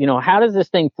 How does this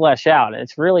thing flesh out?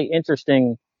 It's really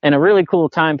interesting and a really cool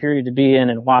time period to be in,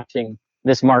 and watching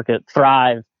this market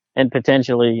thrive and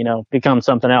potentially, become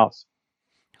something else.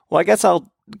 Well, I guess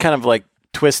I'll kind of like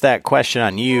twist that question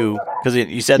on you, because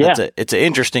you said it's an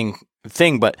interesting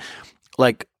thing, but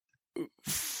like,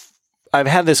 I've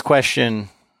had this question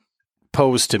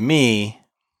posed to me,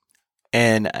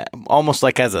 and almost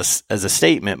like as a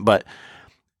statement, but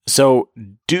so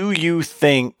do you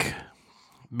think,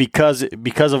 because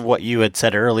of what you had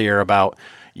said earlier about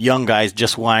young guys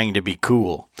just wanting to be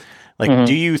cool, like,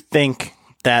 do you think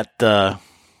that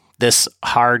this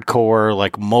hardcore,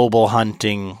 like, mobile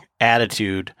hunting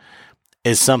attitude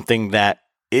is something that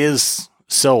is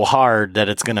so hard that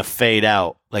it's going to fade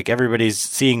out. Like, everybody's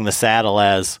seeing the saddle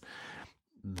as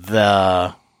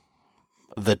the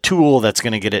tool that's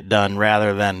going to get it done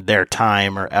rather than their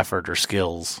time or effort or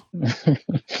skills.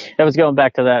 That was going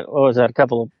back to that. What was that? A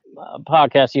couple of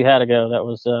podcasts you had ago. That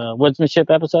was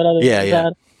woodsmanship episode. I think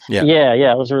yeah.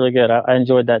 It was really good. I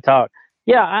enjoyed that talk.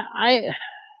 Yeah, I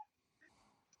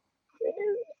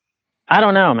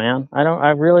don't know, man. I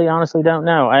really honestly don't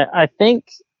know. I think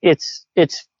it's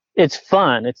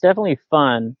fun. It's definitely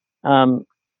fun. I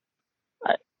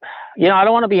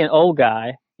don't want to be an old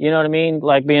guy. You know what I mean?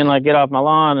 Like being like, get off my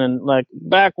lawn, and like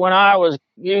back when I was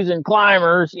using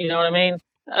climbers, you know what I mean?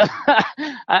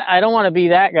 I don't want to be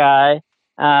that guy.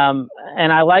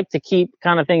 And I like to keep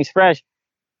kind of things fresh.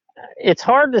 It's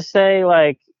hard to say,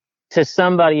 like, to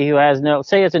somebody who has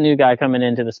say it's a new guy coming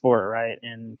into the sport, right?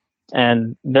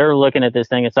 And they're looking at this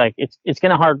thing. It's like, it's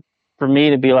kind of hard for me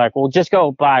to be like, well, just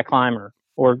go buy a climber,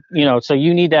 or, so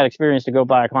you need that experience to go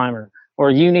buy a climber,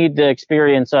 or you need the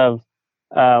experience of,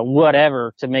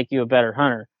 whatever to make you a better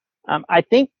hunter. I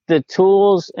think the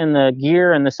tools and the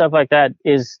gear and the stuff like that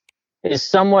is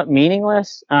somewhat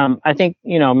meaningless. I think,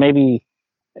 maybe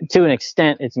to an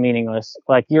extent it's meaningless.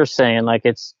 Like you're saying, like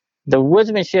it's the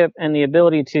woodsmanship and the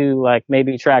ability to, like,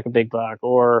 maybe track a big buck,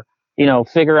 or,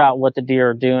 figure out what the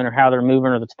deer are doing or how they're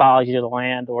moving, or the topology of the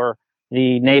land, or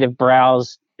the native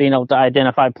browse, being able to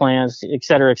identify plants, et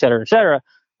cetera, et cetera, et cetera.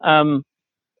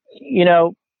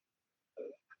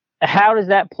 How does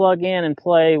that plug in and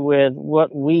play with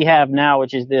what we have now,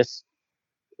 which is this,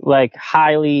 like,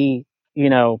 highly,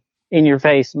 in your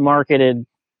face marketed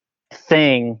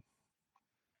thing?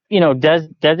 Does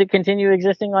it continue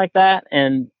existing like that?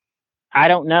 And I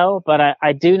don't know, but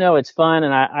I do know it's fun.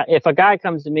 And if a guy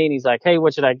comes to me and he's like, hey,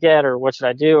 what should I get, or what should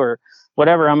I do, or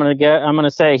whatever, I'm going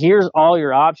to say, here's all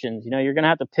your options. You're going to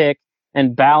have to pick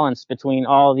and balance between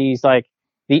all these, like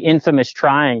the infamous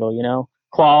triangle,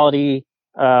 quality,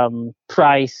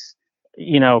 price,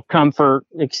 comfort,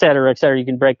 et cetera, et cetera. You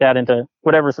can break that into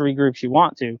whatever three groups you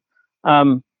want to.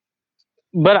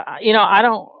 But I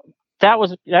don't,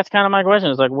 that's kind of my question.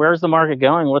 It's like, where's the market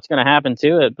going? What's going to happen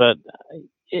to it? But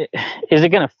is it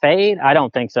going to fade? I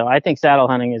don't think so. I think saddle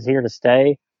hunting is here to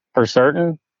stay for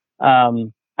certain.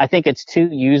 I think it's too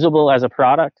usable as a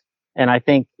product. And I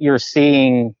think you're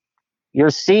seeing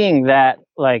that,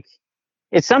 like,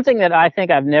 it's something that I think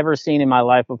I've never seen in my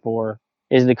life before,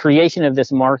 is the creation of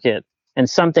this market, and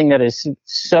something that is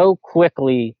so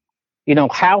quickly,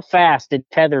 how fast did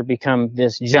tether become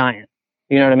this giant?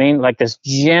 You know what I mean? Like this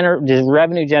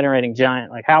revenue generating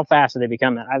giant. Like, how fast did they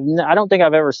become that? I don't think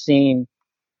I've ever seen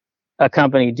a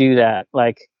company do that.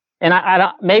 Like, and I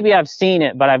don't, maybe I've seen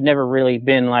it, but I've never really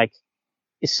been, like,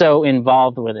 so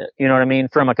involved with it. You know what I mean?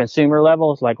 From a consumer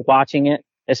level, it's like watching it,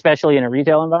 especially in a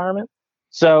retail environment.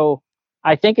 So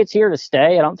I think it's here to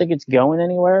stay. I don't think it's going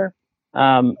anywhere.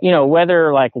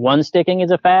 Whether, like, one sticking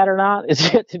is a fad or not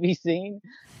is yet to be seen.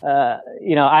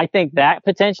 I think that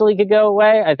potentially could go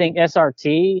away. I think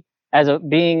SRT as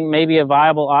being maybe a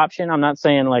viable option. I'm not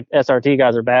saying, like, SRT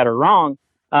guys are bad or wrong.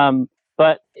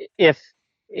 But if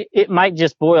it might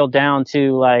just boil down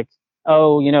to, like,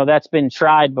 that's been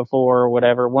tried before, or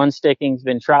whatever. One sticking's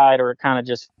been tried, or it kind of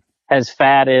just has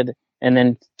fatted and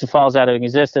then falls out of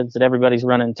existence, that everybody's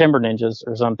running Timber Ninjas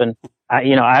or something. I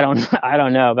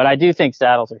don't know, but I do think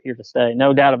saddles are here to stay.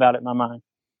 No doubt about it in my mind.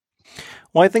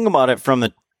 Well, I think about it from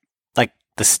the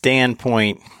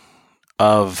standpoint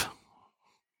of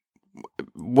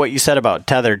what you said about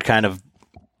tethered kind of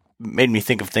made me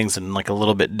think of things in, like, a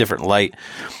little bit different light.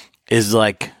 Is,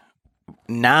 like,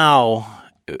 now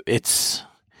it's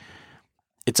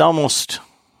almost,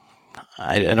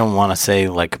 I don't want to say,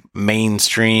 like,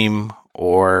 mainstream,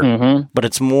 or but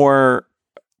it's more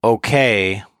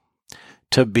okay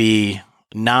to be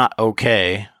not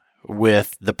okay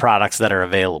with the products that are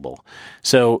available.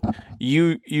 So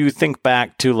you think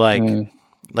back to,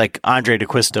 like Andre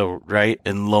DeQuisto, right,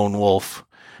 and Lone Wolf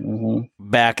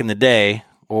back in the day,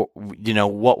 or,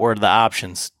 what were the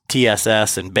options?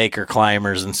 TSS and Baker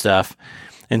climbers and stuff.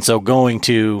 And so going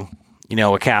to,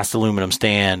 a cast aluminum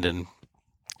stand and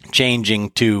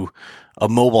changing to a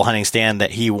mobile hunting stand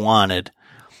that he wanted.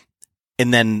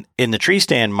 And then in the tree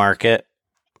stand market,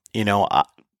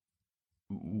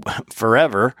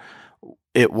 forever,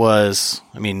 it was,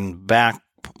 back,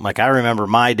 like, I remember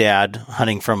my dad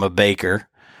hunting from a Baker,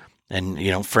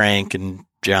 and, Frank and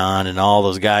John and all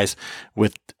those guys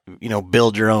with,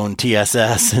 build your own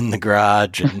TSS in the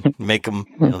garage and make them,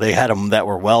 they had them that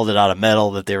were welded out of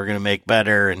metal that they were going to make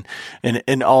better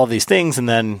and all these things. And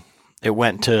then it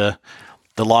went to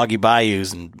the loggy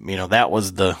bayous and, that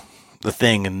was the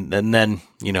thing. And then,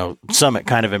 Summit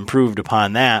kind of improved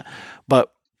upon that,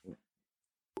 but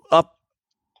up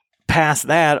past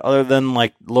that, other than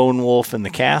like Lone Wolf and the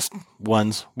cast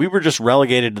ones, we were just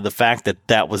relegated to the fact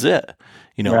that was it.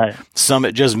 Right.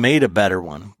 Summit just made a better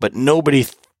one, but nobody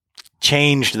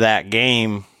changed that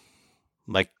game.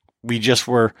 Like we just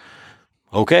were,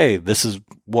 okay, this is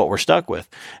what we're stuck with.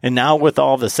 And now with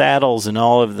all the saddles and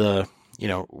all of the,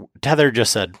 Tether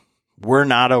just said, we're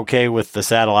not okay with the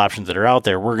saddle options that are out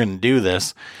there. We're going to do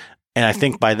this. And I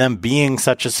think by them being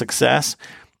such a success,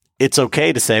 it's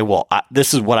okay to say, well,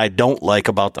 this is what I don't like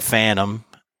about the Phantom,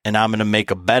 and I'm going to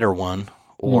make a better one.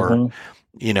 Or, and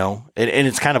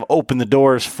it's kind of opened the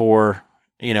doors for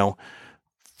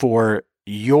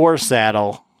your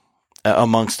saddle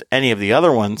amongst any of the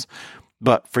other ones.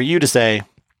 But for you to say,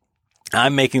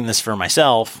 I'm making this for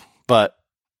myself, but,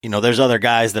 there's other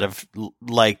guys that have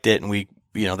liked it and we,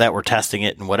 that we're testing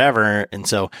it and whatever. And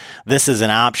so this is an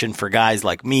option for guys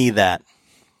like me that,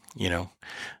 and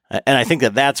I think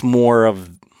that that's more of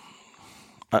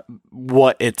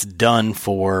what it's done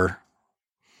for,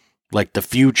 like the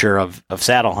future of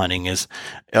saddle hunting is,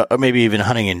 or maybe even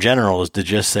hunting in general, is to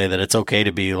just say that it's okay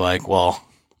to be like, well,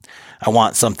 I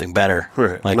want something better.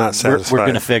 Right. Like Not we're satisfied.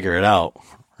 going to figure it out.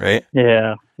 Right.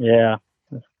 Yeah.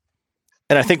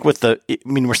 And I think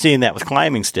we're seeing that with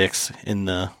climbing sticks in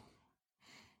the,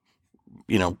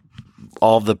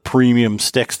 all the premium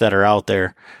sticks that are out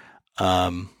there.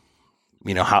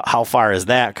 How far has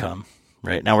that come?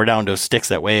 Right now we're down to sticks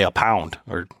that weigh a pound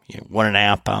or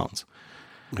 1.5 pounds.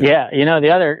 Yeah.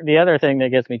 The other thing that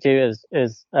gets me too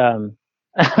is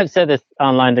I've said this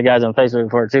online to guys on Facebook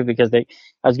before too, because I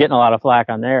was getting a lot of flack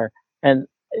on there. And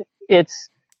it's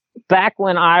back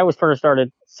when I was first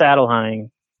started saddle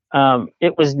hunting,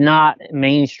 it was not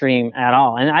mainstream at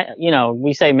all. And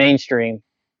we say mainstream.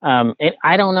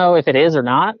 I don't know if it is or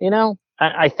not,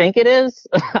 I think it is.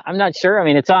 I'm not sure. I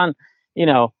mean, it's on,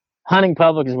 Hunting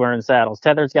Public is wearing saddles.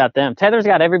 Tether's got them. Tether's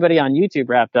got everybody on YouTube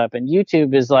wrapped up, and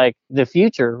YouTube is like the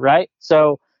future, right?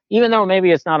 So even though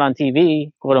maybe it's not on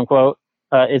TV, quote unquote,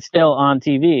 it's still on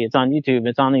TV. It's on YouTube.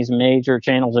 It's on these major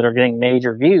channels that are getting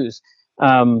major views.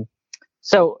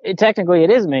 So technically it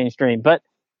is mainstream, but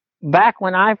back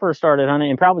when I first started hunting,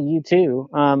 and probably you too,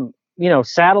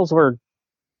 saddles were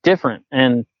different,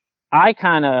 and I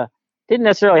kind of didn't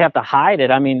necessarily have to hide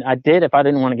it. I mean, I did if I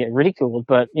didn't want to get ridiculed,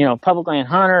 but, public land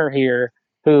hunter here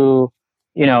who,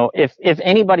 if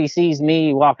anybody sees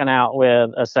me walking out with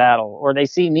a saddle or they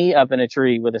see me up in a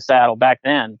tree with a saddle back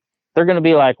then, they're going to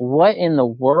be like, what in the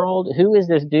world? Who is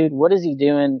this dude? What is he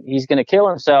doing? He's going to kill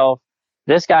himself.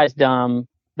 This guy's dumb.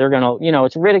 They're going to,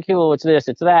 it's ridicule. It's this,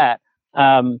 it's that.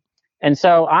 And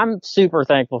so I'm super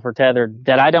thankful for Tethered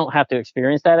that I don't have to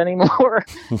experience that anymore.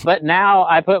 But now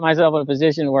I put myself in a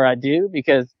position where I do,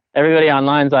 because everybody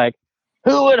online's like,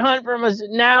 who would hunt from us?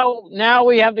 Now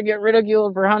we have to get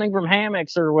ridiculed for hunting from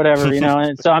hammocks or whatever,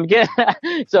 And so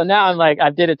so now I'm like,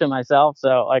 I did it to myself.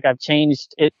 So like I've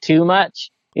changed it too much,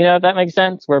 if that makes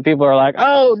sense, where people are like,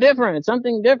 oh, different, it's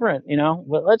something different,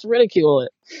 but let's ridicule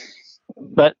it.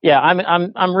 But yeah,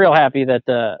 I'm real happy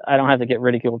that I don't have to get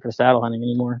ridiculed for saddle hunting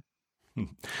anymore.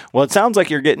 Well, it sounds like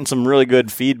you're getting some really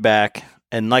good feedback,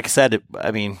 and like I said,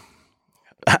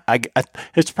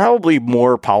 it's probably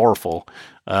more powerful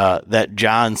that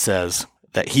John says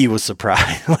that he was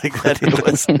surprised, like that it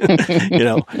was,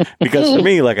 because for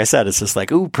me, like I said, it's just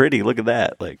like, ooh, pretty, look at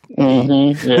that, like.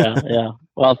 Mm-hmm. Yeah.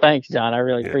 Well, thanks, John. I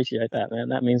really appreciate that, man.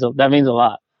 That means a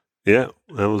lot. Yeah,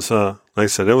 that was like I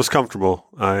said, it was comfortable.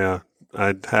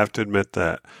 I'd have to admit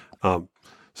that. So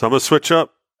I'm gonna switch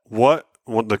up. What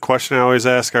the question I always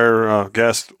ask our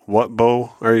guests: what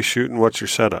bow are you shooting? What's your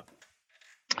setup?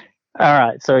 All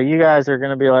right, so you guys are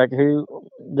going to be like, "Who?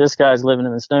 This guy's living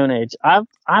in the Stone Age."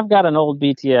 I've got an old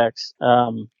BTX.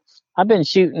 I've been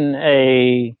shooting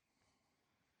a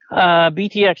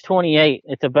BTX 28.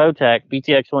 It's a Bowtech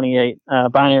BTX 28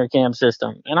 binary cam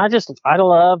system, and I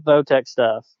love Bowtech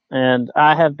stuff. And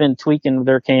I have been tweaking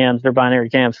their binary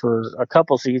cams for a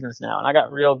couple seasons now, and I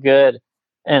got real good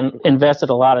and invested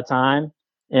a lot of time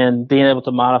in being able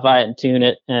to modify it and tune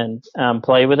it and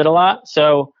play with it a lot.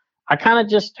 So I kind of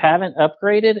just haven't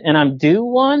upgraded, and I'm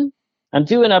due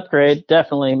an upgrade,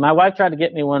 definitely. My wife tried to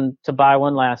get me one to buy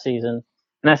one last season,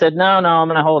 and I said, no, I'm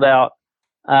going to hold out.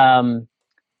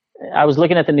 I was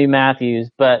looking at the new Matthews,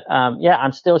 but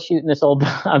I'm still shooting this old.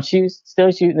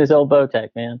 Still shooting this old Bowtech,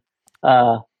 man.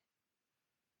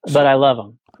 but I love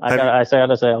them. I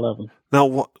gotta say I love them. Now,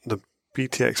 what the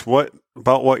BTX? What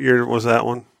year was that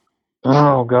one?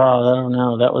 Oh God, I don't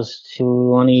know. That was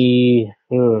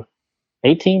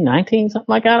 2018, 19, something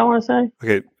like that. I want to say.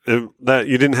 Okay, you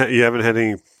haven't had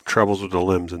any troubles with the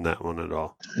limbs in that one at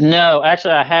all. No,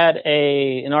 actually, I had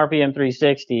an RPM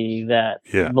 360 that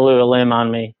Yeah. blew a limb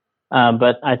on me.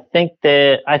 But I think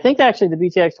actually the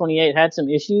BTX 28 had some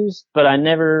issues, but I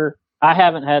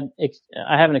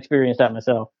haven't experienced that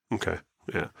myself. Okay,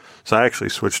 yeah. So I actually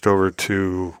switched over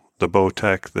to the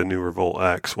Bowtech, the new Revolt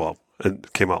X. Well,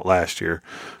 it came out last year,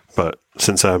 but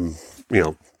since I'm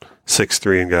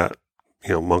 6'3" and got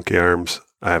monkey arms,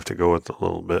 I have to go with a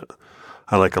little bit.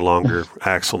 I like a longer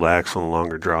axle to axle and a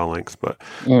longer draw length, but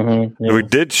we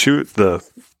did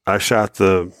I shot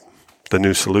the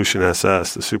new Solution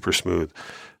SS, the Super Smooth,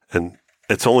 and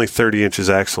it's only 30 inches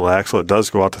axle to axle. It does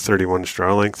go out to 31 inch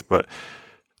draw length, but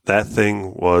that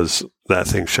thing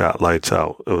shot lights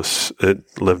out. It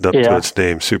lived up to its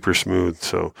name, Super Smooth.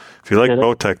 So if you like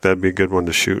Bowtech, that'd be a good one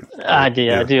to shoot. I do.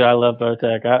 I love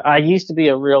Bowtech. I used to be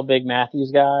a real big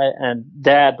Matthews guy, and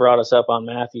Dad brought us up on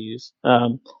Matthews.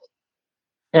 And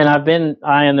I've been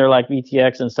eyeing their like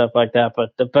VTX and stuff like that,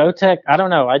 but the Bowtech, I don't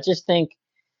know. I just think,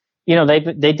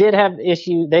 they did have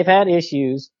issues. They've had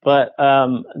issues, but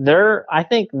I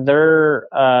think their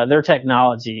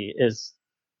technology is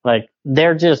like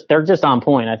they're just on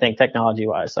point. I think technology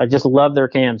wise, I just love their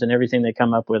cams and everything they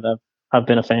come up with. I've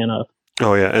been a fan of.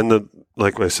 Oh yeah, and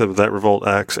like I said with that Revolt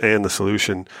X and the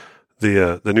Solution,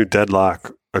 the new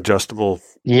Deadlock adjustable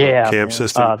cam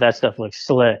system. That stuff looks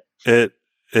slick. It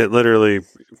literally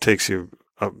takes you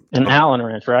an Allen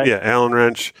wrench, right? Yeah, Allen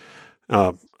wrench.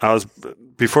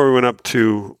 Before we went up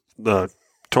to the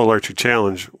Total Archery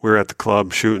Challenge, we were at the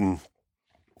club shooting.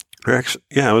 It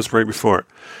was right before it.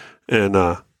 And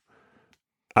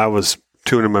I was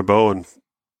tuning my bow, and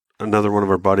another one of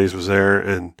our buddies was there,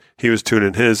 and he was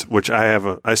tuning his, which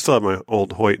I still have my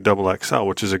old Hoyt Double XL,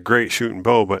 which is a great shooting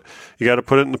bow, but you got to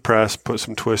put it in the press, put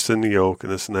some twist in the yoke,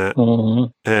 and this and that.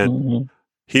 Mm-hmm. And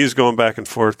he's going back and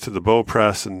forth to the bow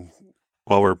press, and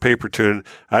while we were paper tuning,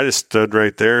 I just stood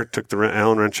right there, took the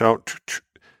Allen wrench out,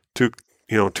 two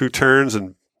turns,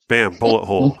 and bam, bullet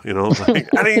hole. I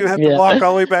didn't even have to walk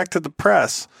all the way back to the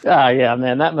press. Oh yeah,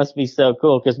 man, that must be so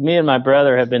cool. Because me and my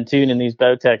brother have been tuning these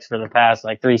Bowtechs for the past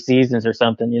like 3 seasons or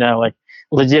something. Like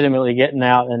legitimately getting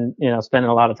out and spending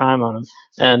a lot of time on them.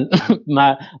 And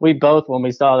we both, when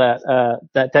we saw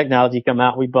that technology come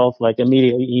out, we both like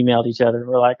immediately emailed each other.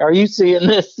 We're like, "Are you seeing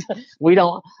this? we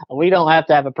don't have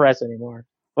to have a press anymore."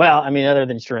 Well, I mean, other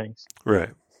than strings. Right.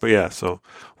 But yeah. So,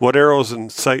 what arrows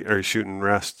and sight are you shooting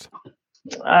rest?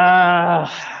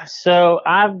 So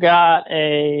I've got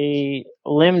a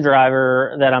limb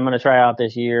driver that I'm going to try out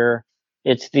this year.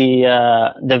 It's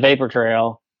the Vapor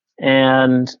Trail,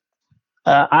 and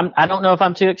I don't know if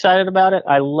I'm too excited about it.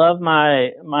 I love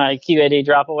my QAD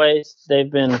dropaways.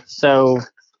 They've been so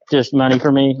just money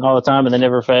for me all the time, and they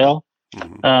never fail.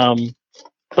 Mm-hmm.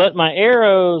 But my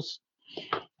arrows.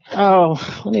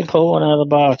 Oh, let me pull one out of the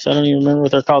box. I don't even remember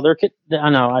what they're called. I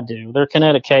know I do. They're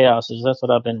Kinetic Chaoses. That's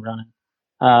what I've been running.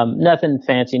 Nothing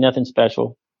fancy, nothing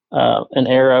special. An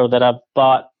arrow that I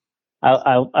bought.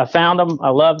 I found them.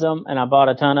 I loved them, and I bought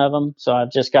a ton of them. So I've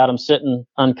just got them sitting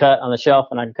uncut on the shelf,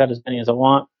 and I can cut as many as I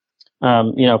want.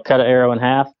 Cut an arrow in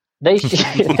half. They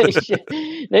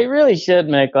they really should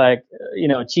make like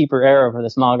a cheaper arrow for the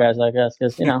small guys like us,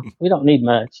 because we don't need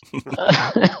much.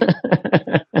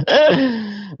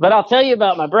 But I'll tell you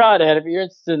about my broadhead if you're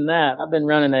interested in that. I've been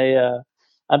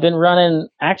running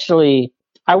actually.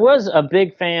 I was a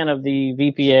big fan of the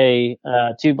VPA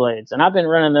 2 blades, and I've been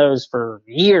running those for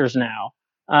years now.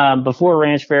 Before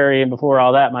Ranch Fairy and before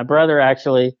all that, my brother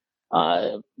actually,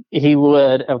 he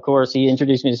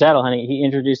introduced me to saddle hunting. He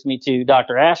introduced me to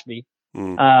Dr. Ashby.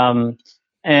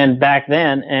 And back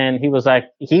then, and he was like,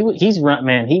 he'll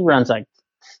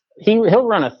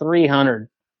run a 300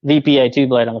 VPA 2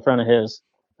 blade on the front of his.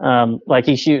 Like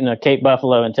he's shooting a Cape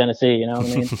Buffalo in Tennessee, you know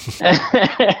what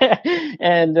I mean?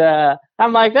 And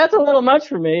I'm like, that's a little much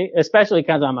for me, especially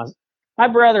because my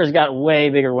brother's got way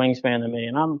bigger wingspan than me,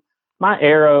 and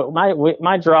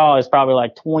my draw is probably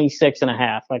like 26 and a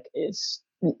half. Like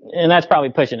and that's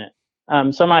probably pushing it.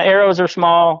 So my arrows are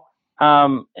small.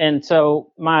 And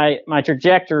so my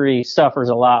trajectory suffers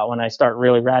a lot when I start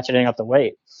really ratcheting up the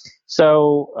weight.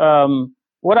 So,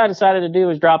 what I decided to do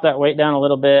was drop that weight down a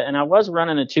little bit, and I was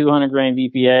running a 200 grain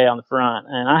VPA on the front,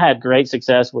 and I had great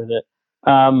success with it.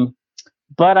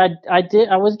 But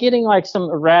I was getting like some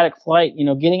erratic flight,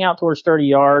 getting out towards 30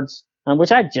 yards,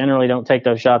 which I generally don't take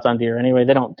those shots on deer anyway.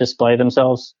 They don't display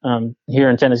themselves, here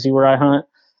in Tennessee where I hunt.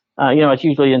 It's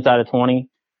usually inside of 20.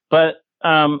 But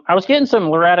I was getting some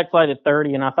Loradic flight at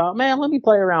 30, and I thought, man, let me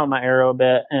play around with my arrow a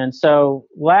bit. And so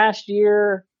last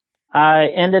year, I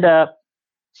ended up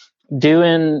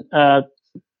doing.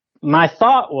 My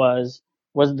thought was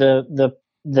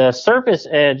the surface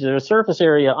edge, the surface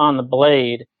area on the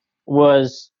blade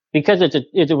was, because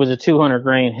it was a 200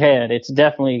 grain head. It's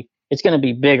going to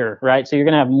be bigger, right? So you're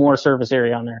going to have more surface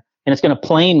area on there, and it's going to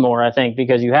plane more, I think,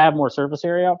 because you have more surface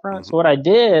area out front. So what I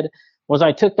did was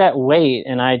I took that weight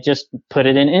and I just put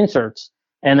it in inserts,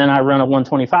 and then I run a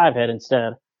 125 head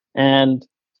instead. And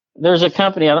there's a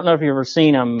company, I don't know if you've ever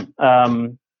seen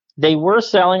them. They were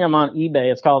selling them on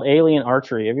eBay. It's called Alien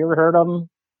Archery. Have you ever heard of them?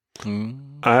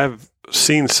 I've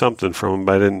seen something from them,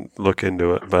 but I didn't look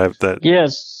into it. But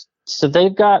Yes. So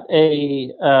they've got a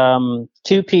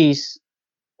 2-piece,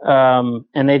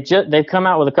 and they've come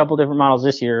out with a couple different models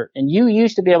this year. And you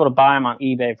used to be able to buy them on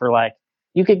eBay for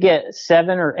you could get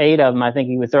 7 or 8 of them. I think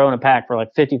you would throw in a pack for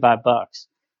 $55.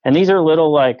 And these are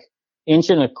little 1.25 inch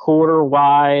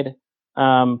wide,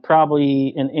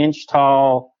 probably 1 inch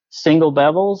tall single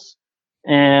bevels.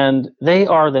 And they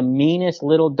are the meanest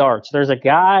little darts. There's a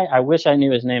guy, I wish I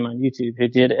knew his name on YouTube, who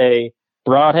did a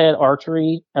broadhead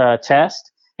archery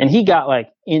test, and he got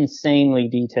insanely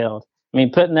detailed. I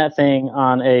mean, putting that thing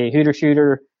on a hooter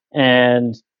shooter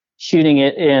and shooting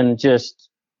it in just,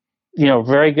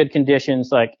 very good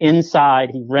conditions, inside.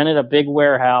 He rented a big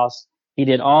warehouse. He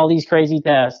did all these crazy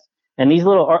tests, and these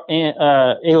little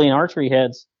Alien Archery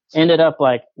heads ended up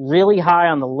really high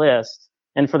on the list.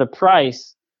 And for the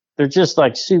price, they're just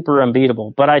super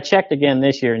unbeatable. But I checked again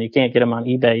this year, and you can't get them on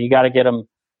eBay. You got to get them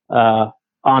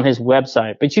on his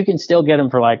website. But you can still get them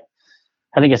for I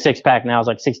think a 6-pack now is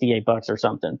 $68 or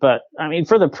something. But I mean,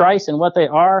 for the price and what they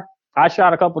are, I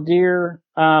shot a couple deer.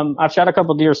 I've shot a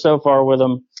couple deer so far with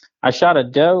them. I shot a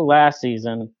doe last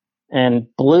season and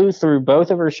blew through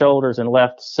both of her shoulders and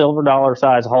left silver dollar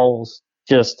size holes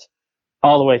just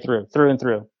all the way through and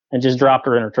through, and just dropped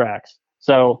her in her tracks.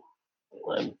 So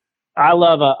I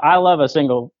love a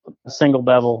single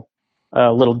bevel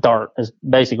little dart is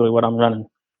basically what I'm running.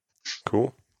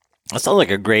 Cool. That sounds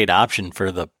like a great option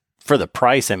for the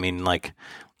price. I mean,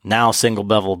 now single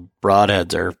bevel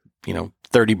broadheads are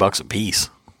 $30 a piece.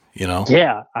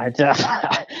 Yeah,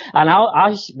 and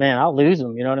I'll lose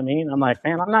them. You know what I mean? I'm man,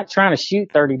 I'm not trying to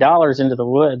shoot $30 into the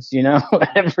woods,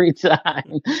 every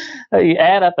time. You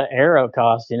add up the arrow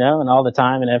cost, and all the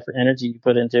time and effort, energy you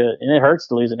put into it, and it hurts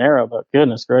to lose an arrow. But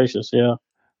goodness gracious, yeah.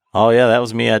 Oh yeah, that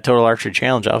was me at Total Archery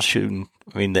Challenge. I was shooting.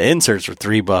 I mean, the inserts were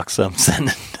 $3. So I'm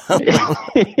sending. Come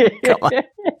on.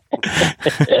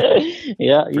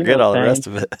 Yeah, forget all the rest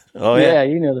of it. Oh yeah,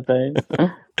 you know the pain.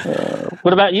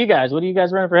 What about you guys? What are you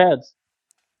guys running for heads?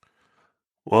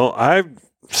 Well, I'm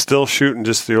still shooting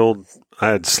just the old. I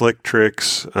had Slick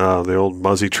Tricks, the old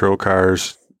Muzzy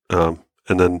Trocars, and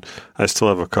then I still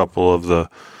have a couple of the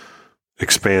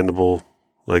expandable,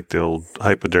 the old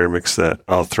hypodermics that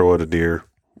I'll throw at a deer.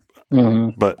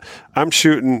 Mm-hmm. But I'm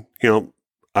shooting,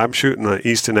 an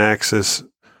Easton Axis,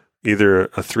 either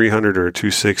a 300 or a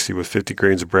 260 with 50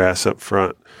 grains of brass up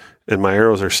front, and my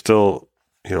arrows are still,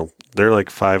 they're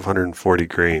 540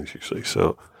 grains usually.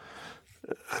 So,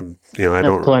 I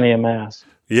don't. Plenty of mass.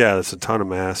 Yeah, that's a ton of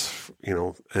mass,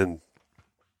 and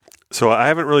so I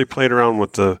haven't really played around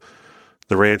with the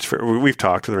ranch fair. We've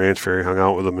talked to the ranch fairy, hung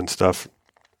out with them and stuff,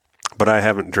 but I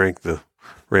haven't drank the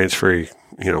ranch fairy,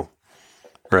 or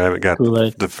I haven't got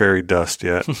the fairy dust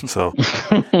yet. So,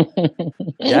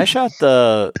 yeah, I shot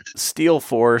the Steel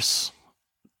Force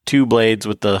 2 blades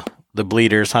with the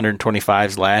bleeders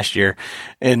 125s last year,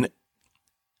 and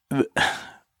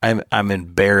I'm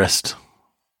embarrassed.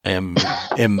 I am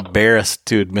embarrassed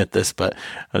to admit this, but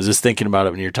I was just thinking about it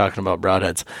when you're talking about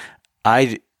broadheads.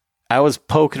 I was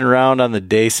poking around on the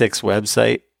Day 6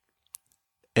 website,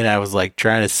 and I was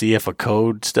trying to see if a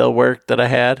code still worked that I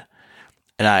had,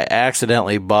 and I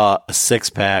accidentally bought a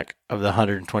 6-pack of the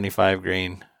 125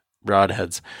 grain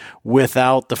broadheads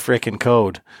without the frickin'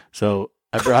 code. So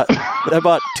I bought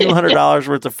 $200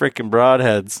 worth of frickin'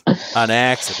 broadheads on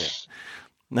accident.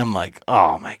 And I'm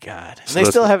oh my God. And they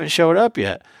still haven't showed up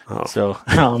yet. Oh. So,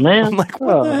 oh man. I'm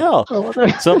what the hell?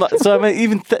 So I'm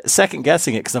even second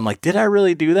guessing it because I'm did I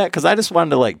really do that? Because I just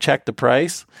wanted to check the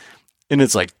price. And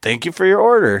it's thank you for your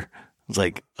order. It's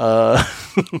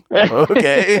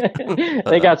okay.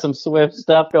 They got some Swift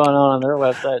stuff going on their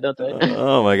website, don't they?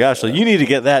 Oh my gosh. So you need to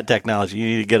get that technology. You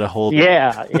need to get a hold of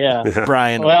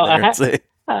Brian. Well,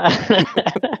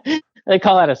 they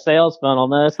call that a sales funnel.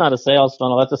 No, it's not a sales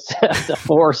funnel. That's a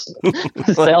force.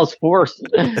 Sales force.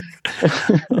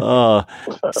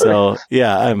 So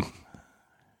yeah,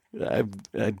 I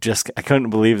couldn't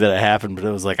believe that it happened, but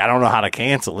it was like, I don't know how to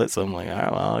cancel it. So I'm like, all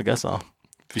right, well, I guess I'll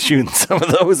be shooting some of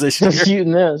those this year.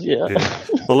 Shooting this, yeah.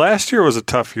 Well, last year was a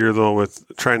tough year though with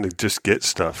trying to just get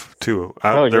stuff too.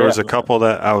 There was a couple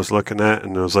that I was looking at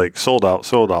and it was like sold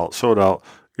out.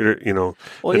 You know.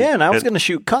 Well, and I was going to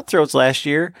shoot cutthroats last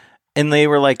year, and they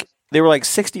were like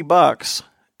 $60,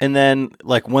 and then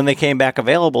like when they came back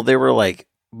available, they were like,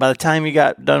 by the time you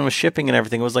got done with shipping and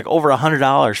everything, it was like over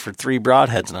 $100 for 3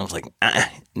 broadheads, and I was like,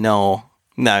 no,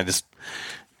 I just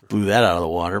blew that out of the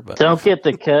water. But don't get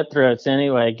the cutthroats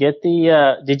anyway. Get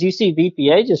the. Did you see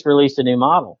VPA just released a new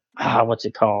model? What's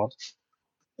it called?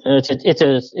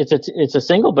 It's a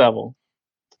single bevel.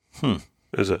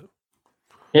 Is it?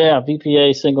 Yeah,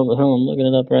 VPA single. I'm looking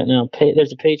it up right now.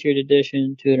 There's a Patriot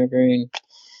Edition, 200 grain.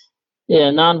 Yeah,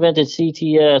 non-vented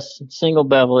CTS single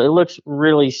bevel. It looks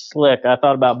really slick. I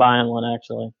thought about buying one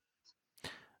actually.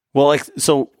 Well,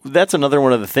 so that's another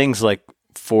one of the things like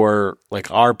for like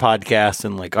our podcast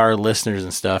and like our listeners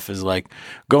and stuff is like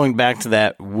going back to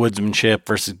that woodsmanship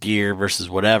versus gear versus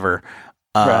whatever.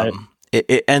 Right.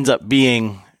 It ends up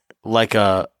being like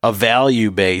a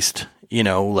value based,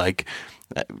 like,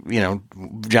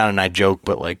 John and I joke,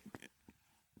 but like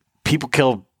people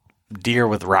kill deer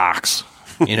with rocks,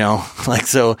 like,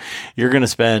 so you're going to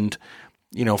spend,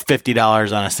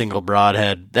 $50 on a single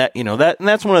broadhead and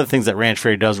that's one of the things that Ranch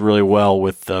Fairy does really well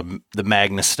with the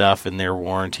Magnus stuff and their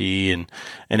warranty and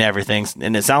everything.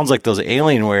 And it sounds like those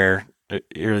Alienware,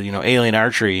 Alien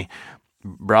Archery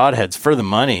broadheads for the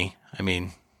money. I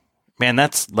mean, man,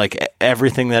 that's like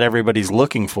everything that everybody's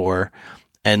looking for,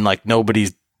 and like nobody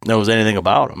knows anything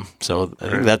about them. So I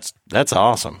think that's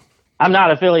awesome. I'm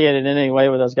not affiliated in any way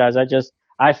with those guys. I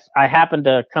happened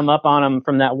to come up on them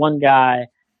from that one guy.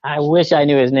 I wish I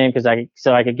knew his name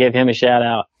so I could give him a shout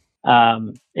out.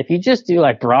 If you just do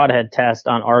like broadhead test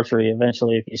on archery,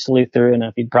 eventually, if you sleuth through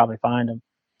enough, you'd probably find them.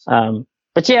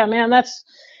 But yeah, man, that's,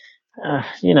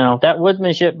 that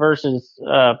woodsmanship versus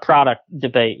product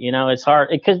debate, it's hard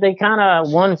because they kind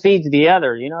of one feeds the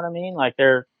other, you know what I mean? Like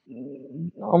they're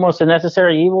almost a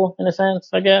necessary evil in a sense,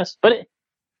 I guess. But,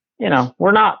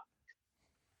 we're not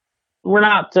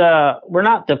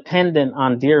dependent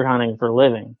on deer hunting for a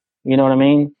living. You know what I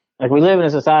mean? Like we live in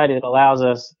a society that allows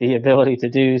us the ability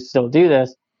to still do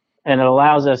this, and it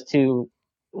allows us to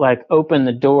like open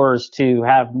the doors to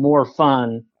have more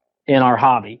fun in our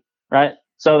hobby, right?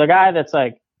 So the guy that's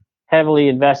like heavily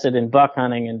invested in buck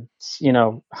hunting and,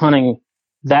 hunting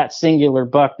that singular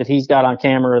buck that he's got on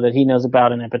camera that he knows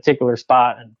about in a particular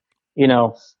spot, and,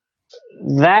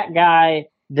 that guy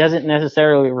doesn't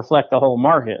necessarily reflect the whole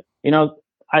market.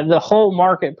 The whole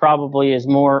market probably is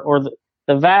more, or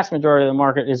the vast majority of the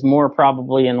market is more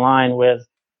probably in line with,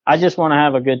 I just want to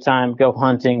have a good time, go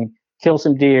hunting, kill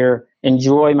some deer,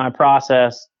 enjoy my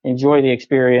process, enjoy the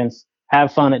experience,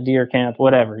 have fun at deer camp,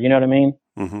 whatever. You know what I mean?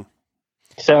 Mm-hmm.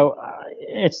 So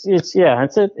it's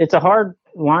a hard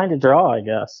line to draw, I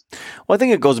guess. Well, I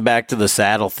think it goes back to the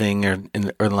saddle thing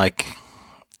or like,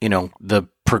 the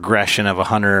progression of a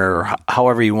hunter or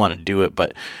however you want to do it.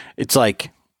 But it's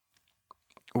like,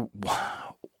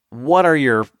 what are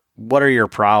your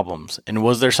problems? And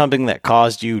was there something that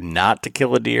caused you not to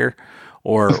kill a deer?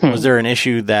 Or was there an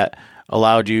issue that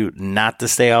allowed you not to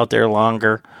stay out there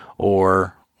longer?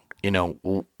 Or,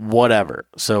 whatever.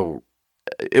 So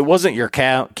it wasn't your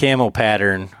camo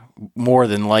pattern more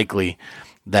than likely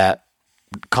that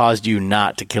caused you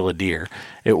not to kill a deer.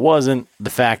 It wasn't the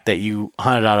fact that you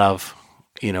hunted out of,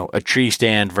 a tree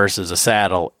stand versus a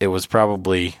saddle. It was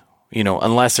probably,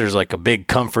 unless there's like a big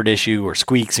comfort issue or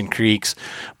squeaks and creaks,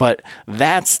 but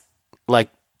that's like,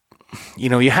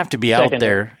 you have to be out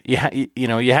there. You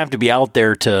have to be out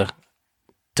there to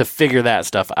figure that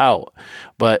stuff out.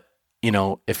 But,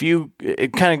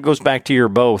 it kind of goes back to your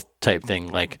bow type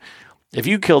thing. Like if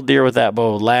you killed deer with that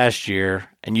bow last year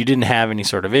and you didn't have any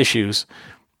sort of issues,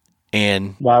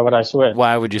 and why would I switch?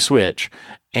 Why would you switch?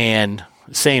 And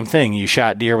same thing, you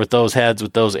shot deer with those heads,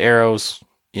 with those arrows,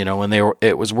 when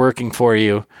it was working for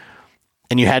you,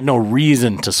 and you had no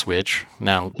reason to switch.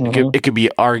 Now, it could be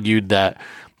argued that,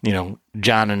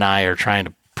 John and I are trying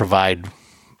to provide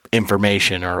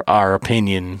information or our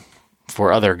opinion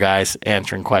for other guys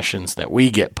answering questions that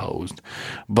we get posed.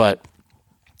 But,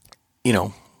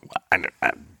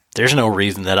 there's no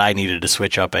reason that I needed to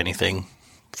switch up anything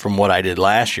from what I did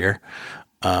last year,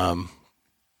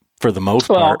 for the most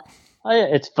part.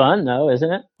 It's fun, though,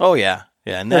 isn't it? Oh, yeah.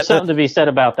 Yeah, and there's something to be said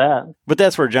about that. But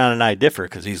that's where John and I differ,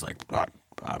 because he's like,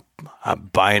 I'm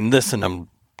buying this and I'm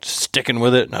sticking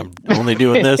with it and I'm only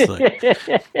doing this.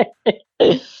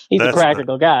 He's a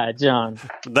practical guy, John.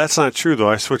 That's not true, though.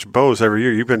 I switch bows every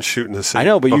year. You've been shooting the same. I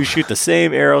know, but you shoot the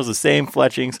same arrows, the same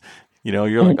fletchings.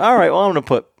 You're like, all right, well, I'm going to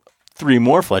put 3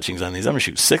 more fletchings on these. I'm going to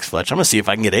shoot 6 fletch. I'm going to see if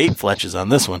I can get 8 fletches on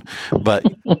this one. But,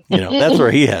 that's where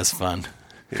he has fun.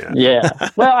 Yeah.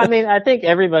 Well, I mean, I think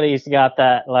everybody's got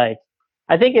that, like,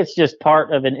 I think it's just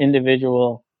part of an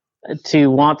individual to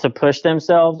want to push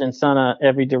themselves in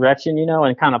every direction,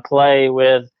 and kind of play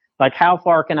with, like, how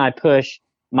far can I push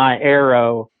my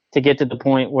arrow to get to the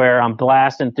point where I'm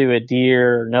blasting through a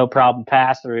deer, no problem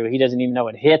pass through. He doesn't even know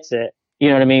it hits it. You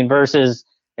know what I mean? Versus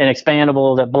an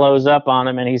expandable that blows up on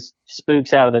him and he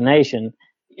spooks out of the nation.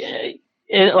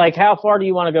 Like, how far do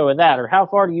you want to go with that? Or how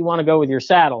far do you want to go with your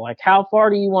saddle? Like, how far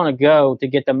do you want to go to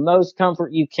get the most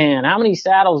comfort you can? How many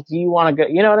saddles do you want to go?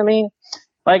 You know what I mean?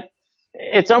 Like,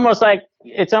 it's almost like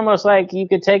you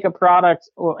could take a product,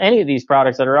 or any of these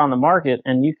products that are on the market,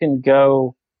 and you can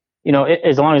go,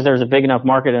 as long as there's a big enough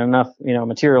market and enough,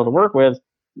 material to work with,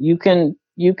 you can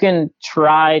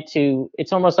try to,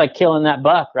 it's almost like killing that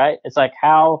buck, right? It's like,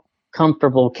 how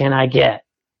comfortable can I get?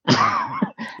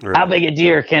 Right. How big a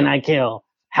deer can I kill?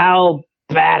 How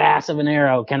badass of an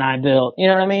arrow can I build? You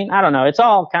know what I mean? I don't know. It's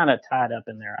all kind of tied up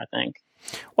in there, I think.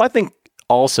 Well, I think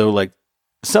also, like,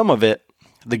 some of it,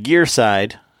 the gear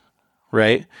side,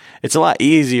 right? It's a lot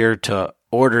easier to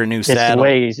order a new saddle. It's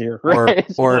way easier. Right?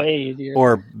 Way easier.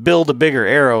 Or build a bigger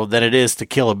arrow than it is to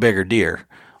kill a bigger deer.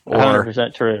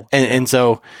 100% true. And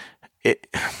so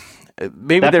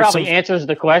maybe that there's probably answers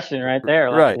the question right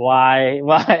there. Like, right.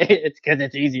 Why? It's because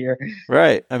it's easier.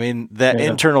 Right. I mean, that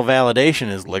internal validation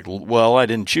is like, well, I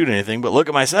didn't shoot anything, but look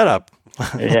at my setup.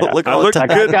 Yeah. look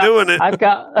good doing it. I've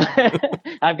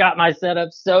got my setup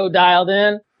so dialed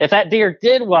in. If that deer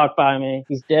did walk by me,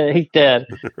 he's dead. He's dead.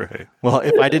 Right. Well,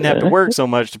 if I didn't have to work so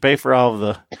much to pay for all of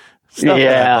the stuff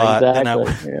that I bought,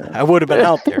 exactly. then I would have been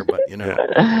out there. But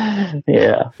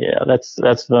yeah,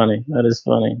 that's funny. That is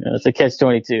funny. It's a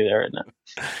catch-22 there, isn't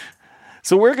it?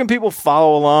 So where can people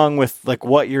follow along with, like,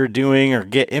 what you're doing, or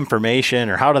get information,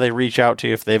 or how do they reach out to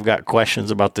you if they've got questions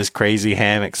about this crazy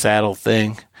hammock saddle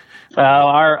thing?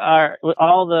 Our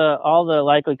all the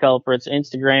likely culprits: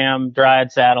 Instagram,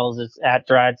 Dryad Saddles. It's at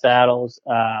Dryad Saddles.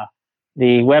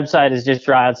 The website is just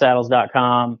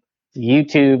dryadsaddles.com.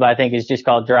 YouTube, I think, is just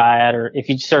called Dryad, or if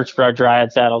you search for our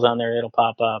Dryad Saddles on there, it'll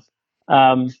pop up.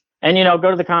 And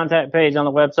go to the contact page on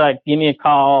the website. Give me a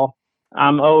call.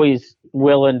 I'm always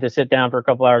willing to sit down for a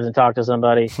couple hours and talk to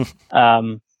somebody.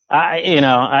 I'm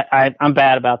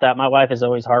bad about that. My wife is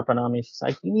always harping on me. She's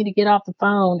like, you need to get off the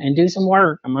phone and do some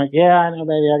work. I'm like, yeah, I know,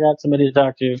 baby. I got somebody to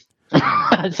talk to.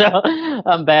 So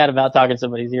I'm bad about talking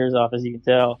somebody's ears off, as you can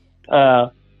tell.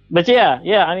 But yeah.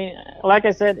 I mean, like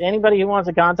I said, anybody who wants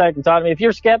to contact and talk to me, if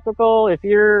you're skeptical, if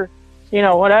you're,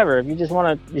 whatever, if you just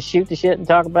want to shoot the shit and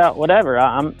talk about whatever,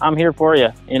 I'm here for you,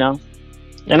 And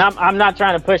I'm not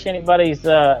trying to push anybody's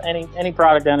any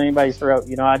product down anybody's throat.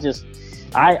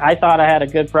 I thought I had a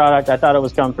good product. I thought it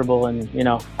was comfortable, and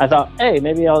I thought, hey,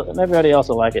 maybe everybody else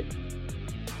will like it.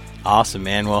 Awesome,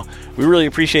 man. Well, we really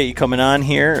appreciate you coming on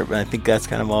here. I think that's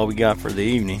kind of all we got for the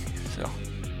evening. So,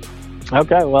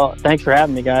 okay. Well, thanks for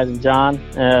having me, guys, and John.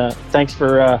 Thanks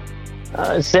for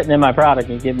sitting in my product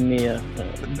and giving me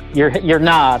your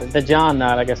nod, the John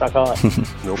nod, I guess I'll call it.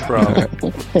 No problem.